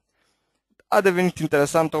interesant. A devenit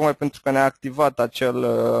interesant tocmai pentru că ne-a activat acel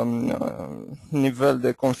nivel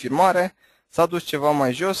de confirmare. S-a dus ceva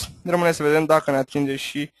mai jos. Rămâne să vedem dacă ne atinge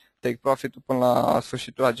și take profit-ul până la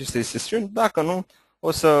sfârșitul acestei sesiuni. Dacă nu,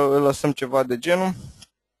 o să îl lăsăm ceva de genul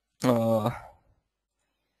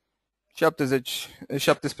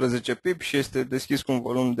 17 pip și este deschis cu un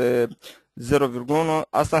volum de 0,1.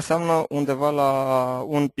 Asta înseamnă undeva la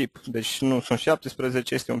un pip. Deci nu sunt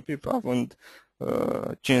 17, este un pip, având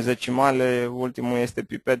 5 decimale, ultimul este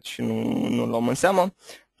pipet și nu luăm în seamă.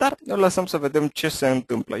 Dar îl lăsăm să vedem ce se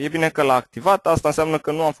întâmplă. E bine că l-a activat, asta înseamnă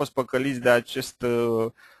că nu am fost păcăliți de acest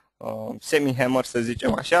semi-hammer, să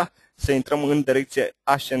zicem așa, să intrăm în direcție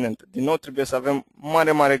ascendentă. Din nou trebuie să avem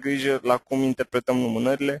mare grijă la cum interpretăm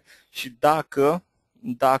numânările și dacă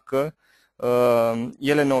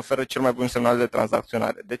ele ne oferă cel mai bun semnal de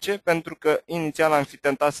tranzacționare. De ce? Pentru că inițial am fi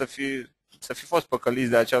tentat să fi fost păcăliți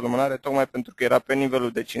de acea numânare, tocmai pentru că era pe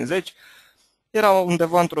nivelul de 50, era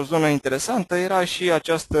undeva într-o zonă interesantă, era și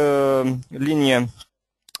această linie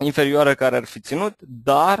inferioară care ar fi ținut,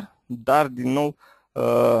 dar din nou,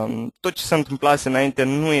 tot ce se întâmplase înainte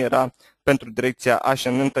nu era pentru direcția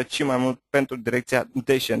ascendentă, ci mai mult pentru direcția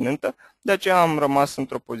descendentă. De aceea am rămas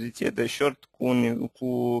într-o poziție de short cu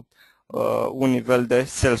un nivel de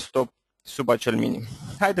sell stop sub acel minim.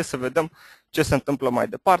 Haideți să vedem ce se întâmplă mai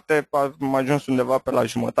departe. Am ajuns undeva pe la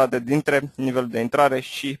jumătate dintre nivelul de intrare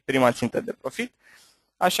și prima țintă de profit.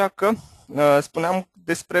 Așa că spuneam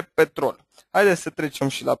despre petrol. Haideți să trecem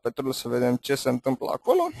și la petrol să vedem ce se întâmplă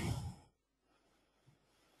acolo.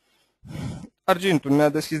 Argintul ne-a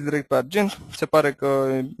deschis direct pe argint. Se pare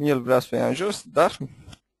că el vrea să o ia în jos, dar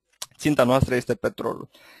ținta noastră este petrolul.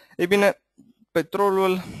 Ei bine,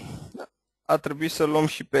 petrolul a trebuit să luăm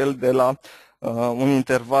și pe el de la un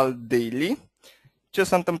interval daily. Ce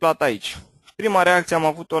s-a întâmplat aici? Prima reacție am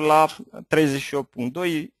avut-o la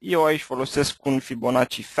 38.2. Eu aici folosesc un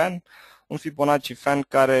Fibonacci fan. Un Fibonacci fan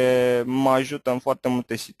care mă ajută în foarte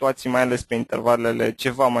multe situații, mai ales pe intervalele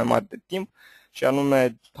ceva mai mari de timp, și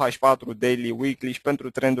anume H4, daily, weekly și pentru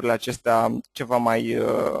trendurile acestea ceva mai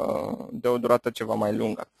de o durată ceva mai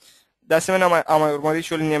lungă. De asemenea, am mai urmărit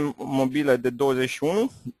și o linie mobilă de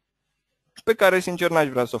 21, pe care, sincer, n-aș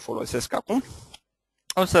vrea să o folosesc acum.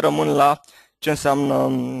 O să rămân la ce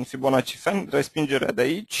înseamnă Fibonacci Fan, respingerea de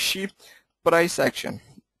aici și Price Action.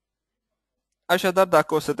 Așadar,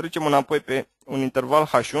 dacă o să trecem înapoi pe un interval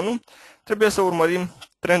H1, trebuie să urmărim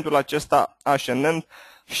trendul acesta ascendent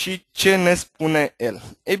și ce ne spune el.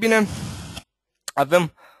 Ei bine,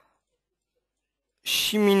 avem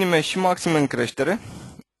și minime și maxime în creștere,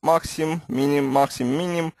 maxim, minim, maxim,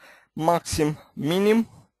 minim, maxim, minim,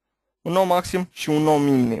 un nou maxim și un nou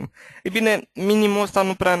minim. Ei bine, minimul ăsta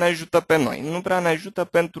nu prea ne ajută pe noi. Nu prea ne ajută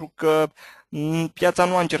pentru că piața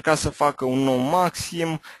nu a încercat să facă un nou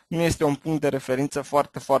maxim, nu este un punct de referință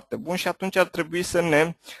foarte, foarte bun și atunci ar trebui să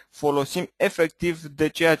ne folosim efectiv de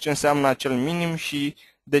ceea ce înseamnă acel minim și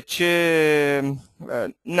de ce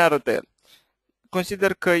ne arătă el.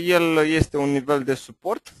 Consider că el este un nivel de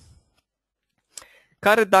suport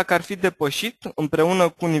care, dacă ar fi depășit împreună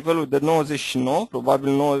cu nivelul de 99, probabil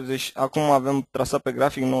 90, acum avem trasat pe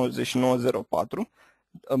grafic 9904,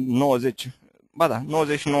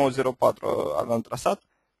 9904 avem trasat,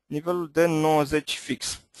 nivelul de 90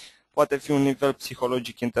 fix. Poate fi un nivel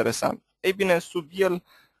psihologic interesant. Ei bine, sub el,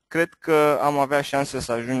 cred că am avea șanse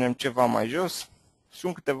să ajungem ceva mai jos.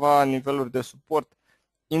 Sunt câteva niveluri de suport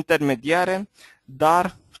intermediare,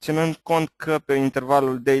 dar ținând cont că pe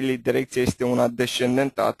intervalul daily direcția este una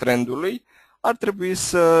descendentă a trendului, ar trebui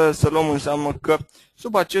să luăm în seamă că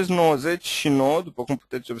sub acest 99, după cum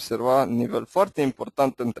puteți observa, nivel foarte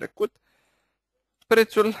important în trecut,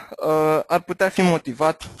 prețul ar putea fi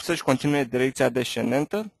motivat să-și continue direcția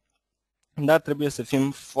descendentă, dar trebuie să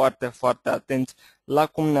fim foarte, foarte atenți la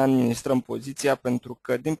cum ne administrăm poziția, pentru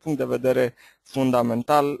că din punct de vedere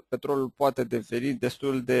fundamental petrolul poate deveni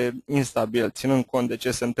destul de instabil, ținând cont de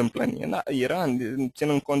ce se întâmplă în Iran,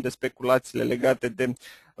 ținând cont de speculațiile legate de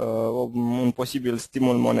un posibil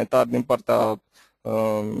stimul monetar din partea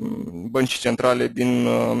băncii centrale din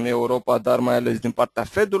Europa, dar mai ales din partea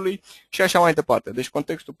Fed-ului și așa mai departe. Deci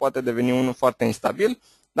contextul poate deveni unul foarte instabil,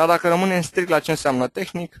 dar dacă rămânem strict la ce înseamnă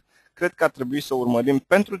tehnic, cred că ar trebui să urmărim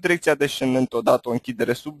pentru direcția descendentă odată o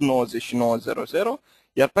închidere sub 99.00,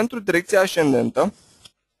 iar pentru direcția ascendentă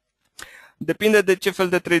depinde de ce fel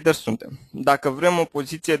de trader suntem. Dacă vrem o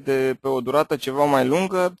poziție pe o durată ceva mai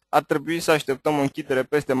lungă, ar trebui să așteptăm o închidere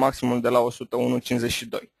peste maximul de la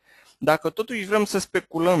 101.52. Dacă totuși vrem să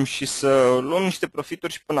speculăm și să luăm niște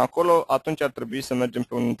profituri și până acolo, atunci ar trebui să mergem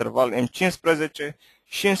pe un interval M15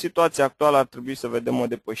 și în situația actuală ar trebui să vedem o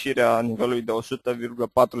depășire a nivelului de 100,47.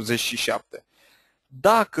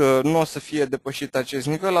 Dacă nu o să fie depășit acest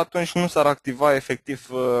nivel, atunci nu s-ar activa efectiv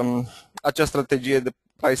acea strategie de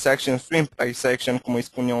price action, swing price action, cum îi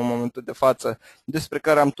spun eu în momentul de față, despre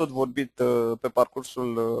care am tot vorbit pe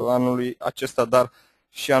parcursul anului acesta, dar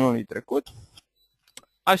și anului trecut.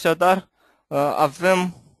 Așadar,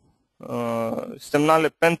 avem semnale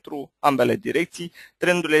pentru ambele direcții.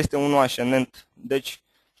 Trendul este unul ascendent, deci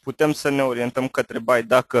putem să ne orientăm către buy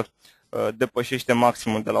dacă depășește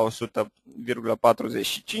maximul de la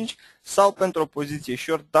 100,45 sau pentru o poziție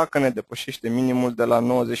short dacă ne depășește minimul de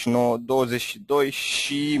la 99,22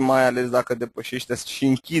 și mai ales dacă depășește și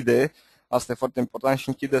închide, asta e foarte important, și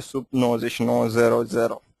închide sub 99,00.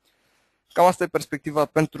 Cam asta e perspectiva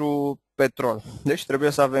pentru petrol. Deci trebuie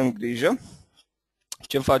să avem grijă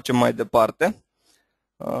ce facem mai departe.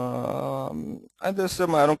 Haideți să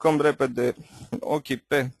mai aruncăm repede ochii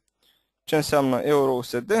pe ce înseamnă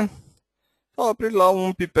euro-USD. S-a oprit la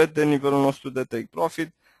un pipet de nivelul nostru de take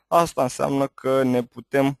profit. Asta înseamnă că ne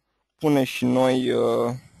putem pune și noi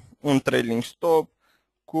un trailing stop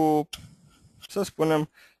cu, să spunem,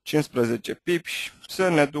 15 pips, să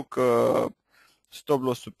ne ducă stop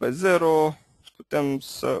loss-ul pe 0, putem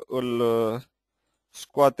să îl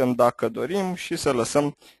scoatem dacă dorim și să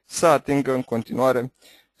lăsăm să atingă în continuare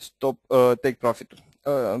take profit-ul.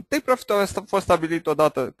 Take profit-ul a fost stabilit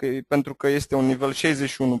odată pentru că este un nivel 61.8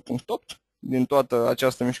 din toată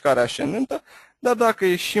această mișcare ascendentă, dar dacă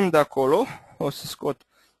ieșim de acolo, o să scot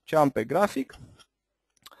ce am pe grafic,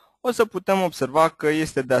 o să putem observa că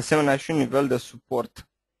este de asemenea și un nivel de suport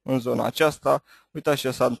în zona aceasta. Uitați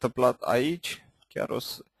ce s-a întâmplat aici,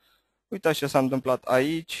 uitați ce s-a întâmplat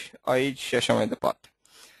aici, aici și așa mai departe.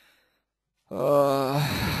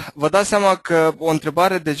 Vă dați seama că o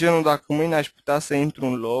întrebare de genul dacă mâine aș putea să intru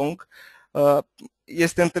în long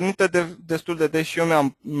este întâlnită destul de des și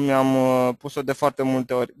eu mi-am pus-o de foarte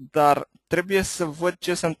multe ori, dar trebuie să văd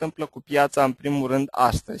ce se întâmplă cu piața în primul rând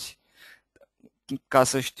astăzi. Ca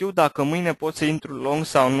să știu dacă mâine pot să intru long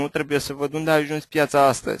sau nu, trebuie să văd unde a ajuns piața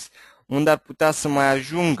astăzi, unde ar putea să mai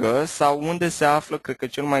ajungă sau unde se află, cred că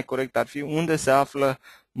cel mai corect ar fi, unde se află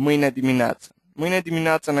mâine dimineață. Mâine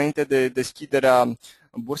dimineață, înainte de deschiderea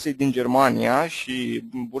bursei din Germania și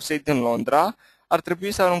bursei din Londra, ar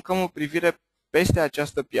trebui să aruncăm o privire peste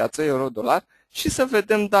această piață euro-dolar și să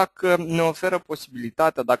vedem dacă ne oferă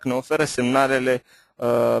posibilitatea, dacă ne oferă semnalele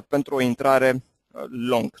pentru o intrare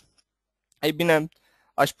long. Ei bine,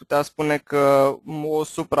 aș putea spune că o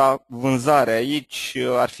supravânzare aici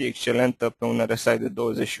ar fi excelentă pe un RSI de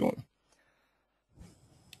 21.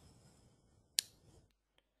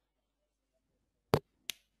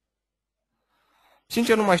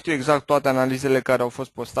 Sincer, nu mai știu exact toate analizele care au fost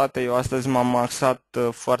postate. Eu astăzi m-am axat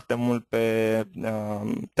foarte mult pe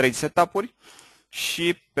trade setup-uri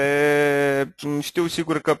și știu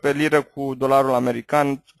sigur că pe liră cu dolarul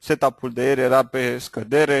american setup-ul de ieri era pe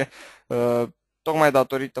scădere, tocmai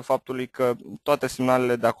datorită faptului că toate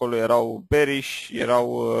semnalele de acolo erau bearish,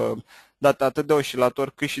 erau date atât de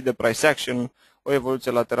oscilator cât și de price action, o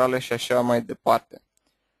evoluție laterală și așa mai departe.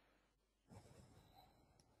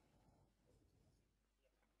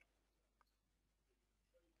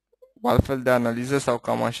 O altfel de analiză sau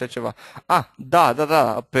cam așa ceva.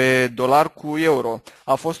 Da, pe dolar cu euro.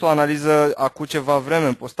 A fost o analiză acum ceva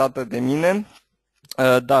vreme postată de mine.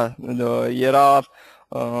 Da, era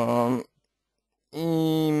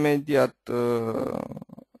imediat.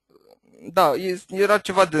 Da, era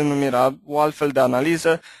ceva de numirea, o altfel de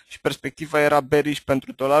analiză și perspectiva era bearish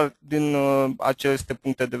pentru dolar din aceste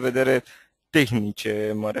puncte de vedere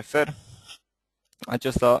tehnice, mă refer.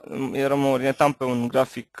 Acesta mă orientam pe un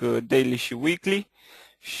grafic daily și weekly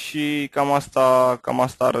și cam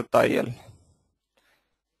asta arăta el.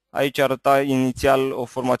 Aici arăta inițial o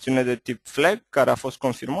formațiune de tip flag care a fost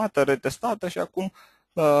confirmată, retestată și acum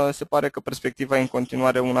se pare că perspectiva e în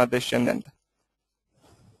continuare una descendentă.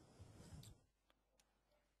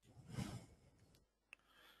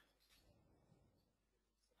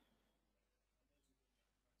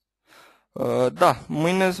 Da,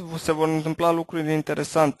 mâine se vor întâmpla lucruri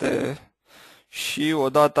interesante și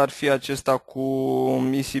odată ar fi acesta cu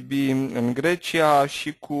ECB în Grecia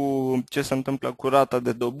și cu ce se întâmplă cu rata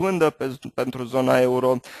de dobândă pentru zona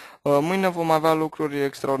euro. Mâine vom avea lucruri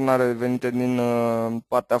extraordinare venite din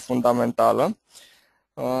partea fundamentală,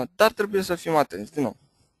 dar trebuie să fim atenți din nou.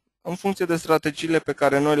 În funcție de strategiile pe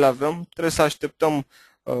care noi le avem, trebuie să așteptăm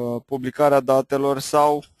publicarea datelor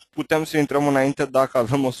sau putem să intrăm înainte dacă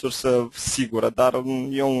avem o sursă sigură, dar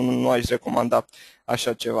eu nu aș recomanda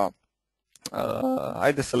așa ceva.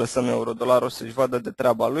 Haideți să lăsăm euro-dolarul să-și vadă de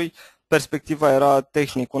treaba lui. Perspectiva era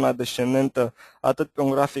tehnic una descendentă atât pe un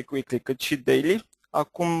grafic weekly cât și daily.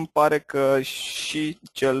 Acum pare că și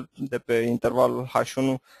cel de pe intervalul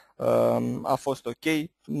H1 a fost ok.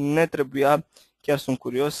 Ne trebuia, chiar sunt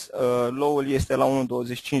curios, low-ul este la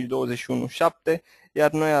 1.25-21.7,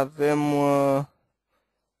 iar noi avem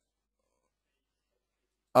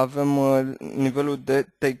nivelul de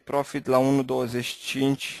take profit la 1.25-20.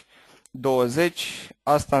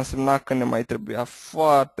 Asta însemna că ne mai trebuia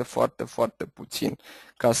foarte puțin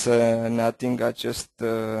ca să ne atingă acest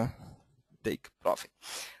take profit.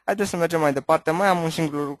 Haideți să mergem mai departe. Mai am un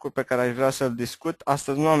singur lucru pe care aș vrea să-l discut.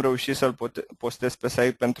 Astăzi nu am reușit să-l postez pe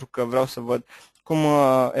site pentru că vreau să văd cum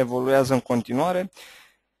evoluează în continuare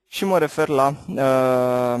și mă refer la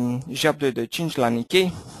J225, la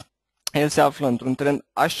Nikkei. El se află într-un trend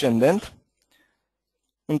ascendent,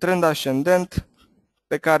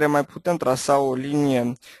 pe care mai putem trasa o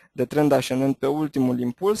linie de trend ascendent pe ultimul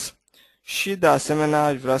impuls și de asemenea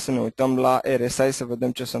aș vrea să ne uităm la RSI să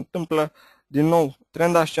vedem ce se întâmplă. Din nou,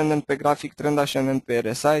 trend ascendent pe grafic, trend ascendent pe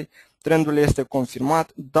RSI, trendul este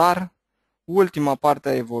confirmat, dar ultima parte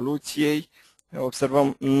a evoluției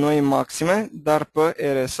observăm noi maxime, dar pe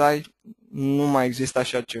RSI nu mai există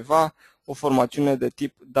așa ceva, o formațiune de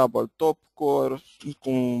tip double top cu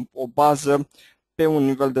o bază pe un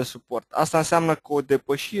nivel de suport. Asta înseamnă că o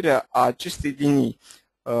depășire a acestei linii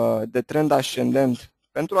de trend ascendent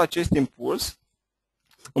pentru acest impuls,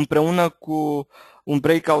 împreună cu un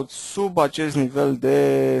breakout sub acest nivel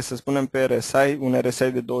de, să spunem pe RSI, un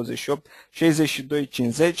RSI de 28,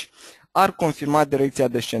 62,50, ar confirma direcția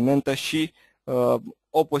descendentă și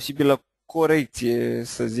o posibilă corecție,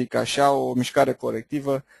 să zic așa, o mișcare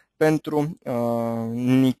corectivă pentru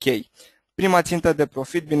Nikkei. Prima țintă de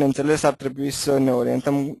profit, bineînțeles, ar trebui să ne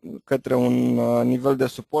orientăm către un nivel de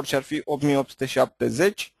suport și ar fi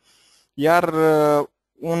 8870, iar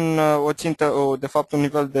o țintă, de fapt un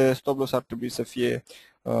nivel de stop loss ar trebui să fie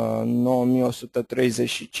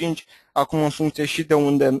 9135. Acum, în funcție și de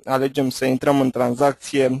unde alegem să intrăm în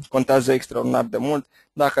tranzacție, contează extraordinar de mult.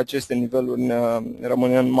 Dacă aceste niveluri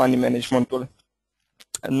rămân în money management-ul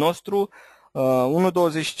nostru, 1,25,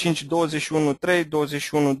 21,3,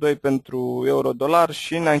 21,2 pentru euro-dolar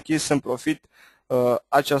și ne-a închis în profit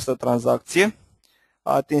această tranzacție.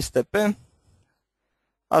 A atins TP.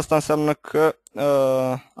 Asta înseamnă că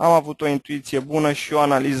am avut o intuiție bună și o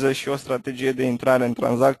analiză și o strategie de intrare în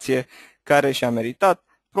tranzacție care și-a meritat.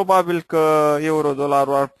 Probabil că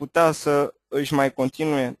euro-dolarul ar putea să își mai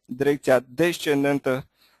continue direcția descendentă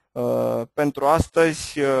pentru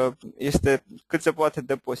astăzi, este cât se poate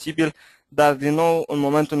de posibil, dar din nou în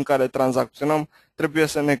momentul în care tranzacționăm trebuie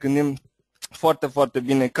să ne gândim foarte, foarte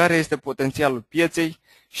bine care este potențialul pieței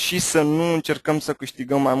și să nu încercăm să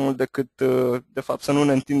câștigăm mai mult decât, de fapt să nu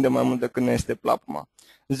ne întindem mai mult decât ne este plapuma.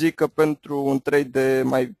 Zic că pentru un trade de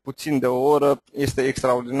mai puțin de o oră este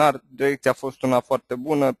extraordinar, direcția a fost una foarte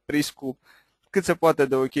bună, riscul cât se poate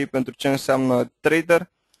de ok pentru ce înseamnă trader.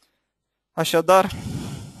 Așadar,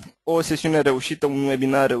 o sesiune reușită, un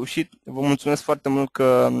webinar reușit. Vă mulțumesc foarte mult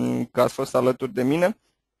că ați fost alături de mine.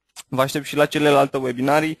 Vă aștept și la celelalte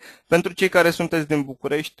webinarii. Pentru cei care sunteți din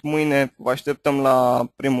București, mâine vă așteptăm la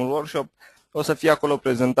primul workshop. O să fie acolo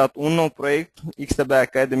prezentat un nou proiect, XTB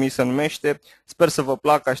Academy se numește. Sper să vă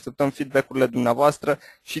placă, așteptăm feedback-urile dumneavoastră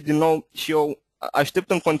și din nou și eu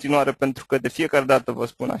aștept în continuare, pentru că de fiecare dată vă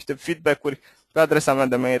spun, aștept feedback-uri pe adresa mea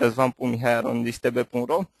de mail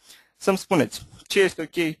răzvan.mihai@istb.ro să-mi spuneți ce este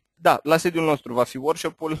ok. Da, la sediul nostru va fi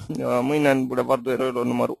workshop-ul mâine în Bulevardul Eroilor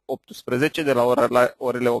numărul 18 de la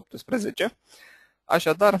orele 18.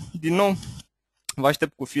 Așadar, din nou, vă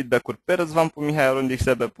aștept cu feedback-uri pe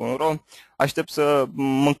răzvan.mihai@istb.ro. Aștept să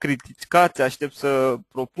mă criticați, aștept să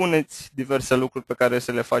propuneți diverse lucruri pe care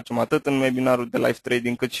să le facem atât în webinarul de live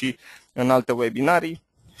trading cât și în alte webinarii.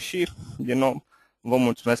 Și, din nou, vă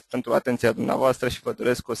mulțumesc pentru atenția dumneavoastră și vă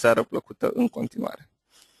doresc o seară plăcută în continuare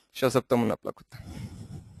și o săptămână plăcută.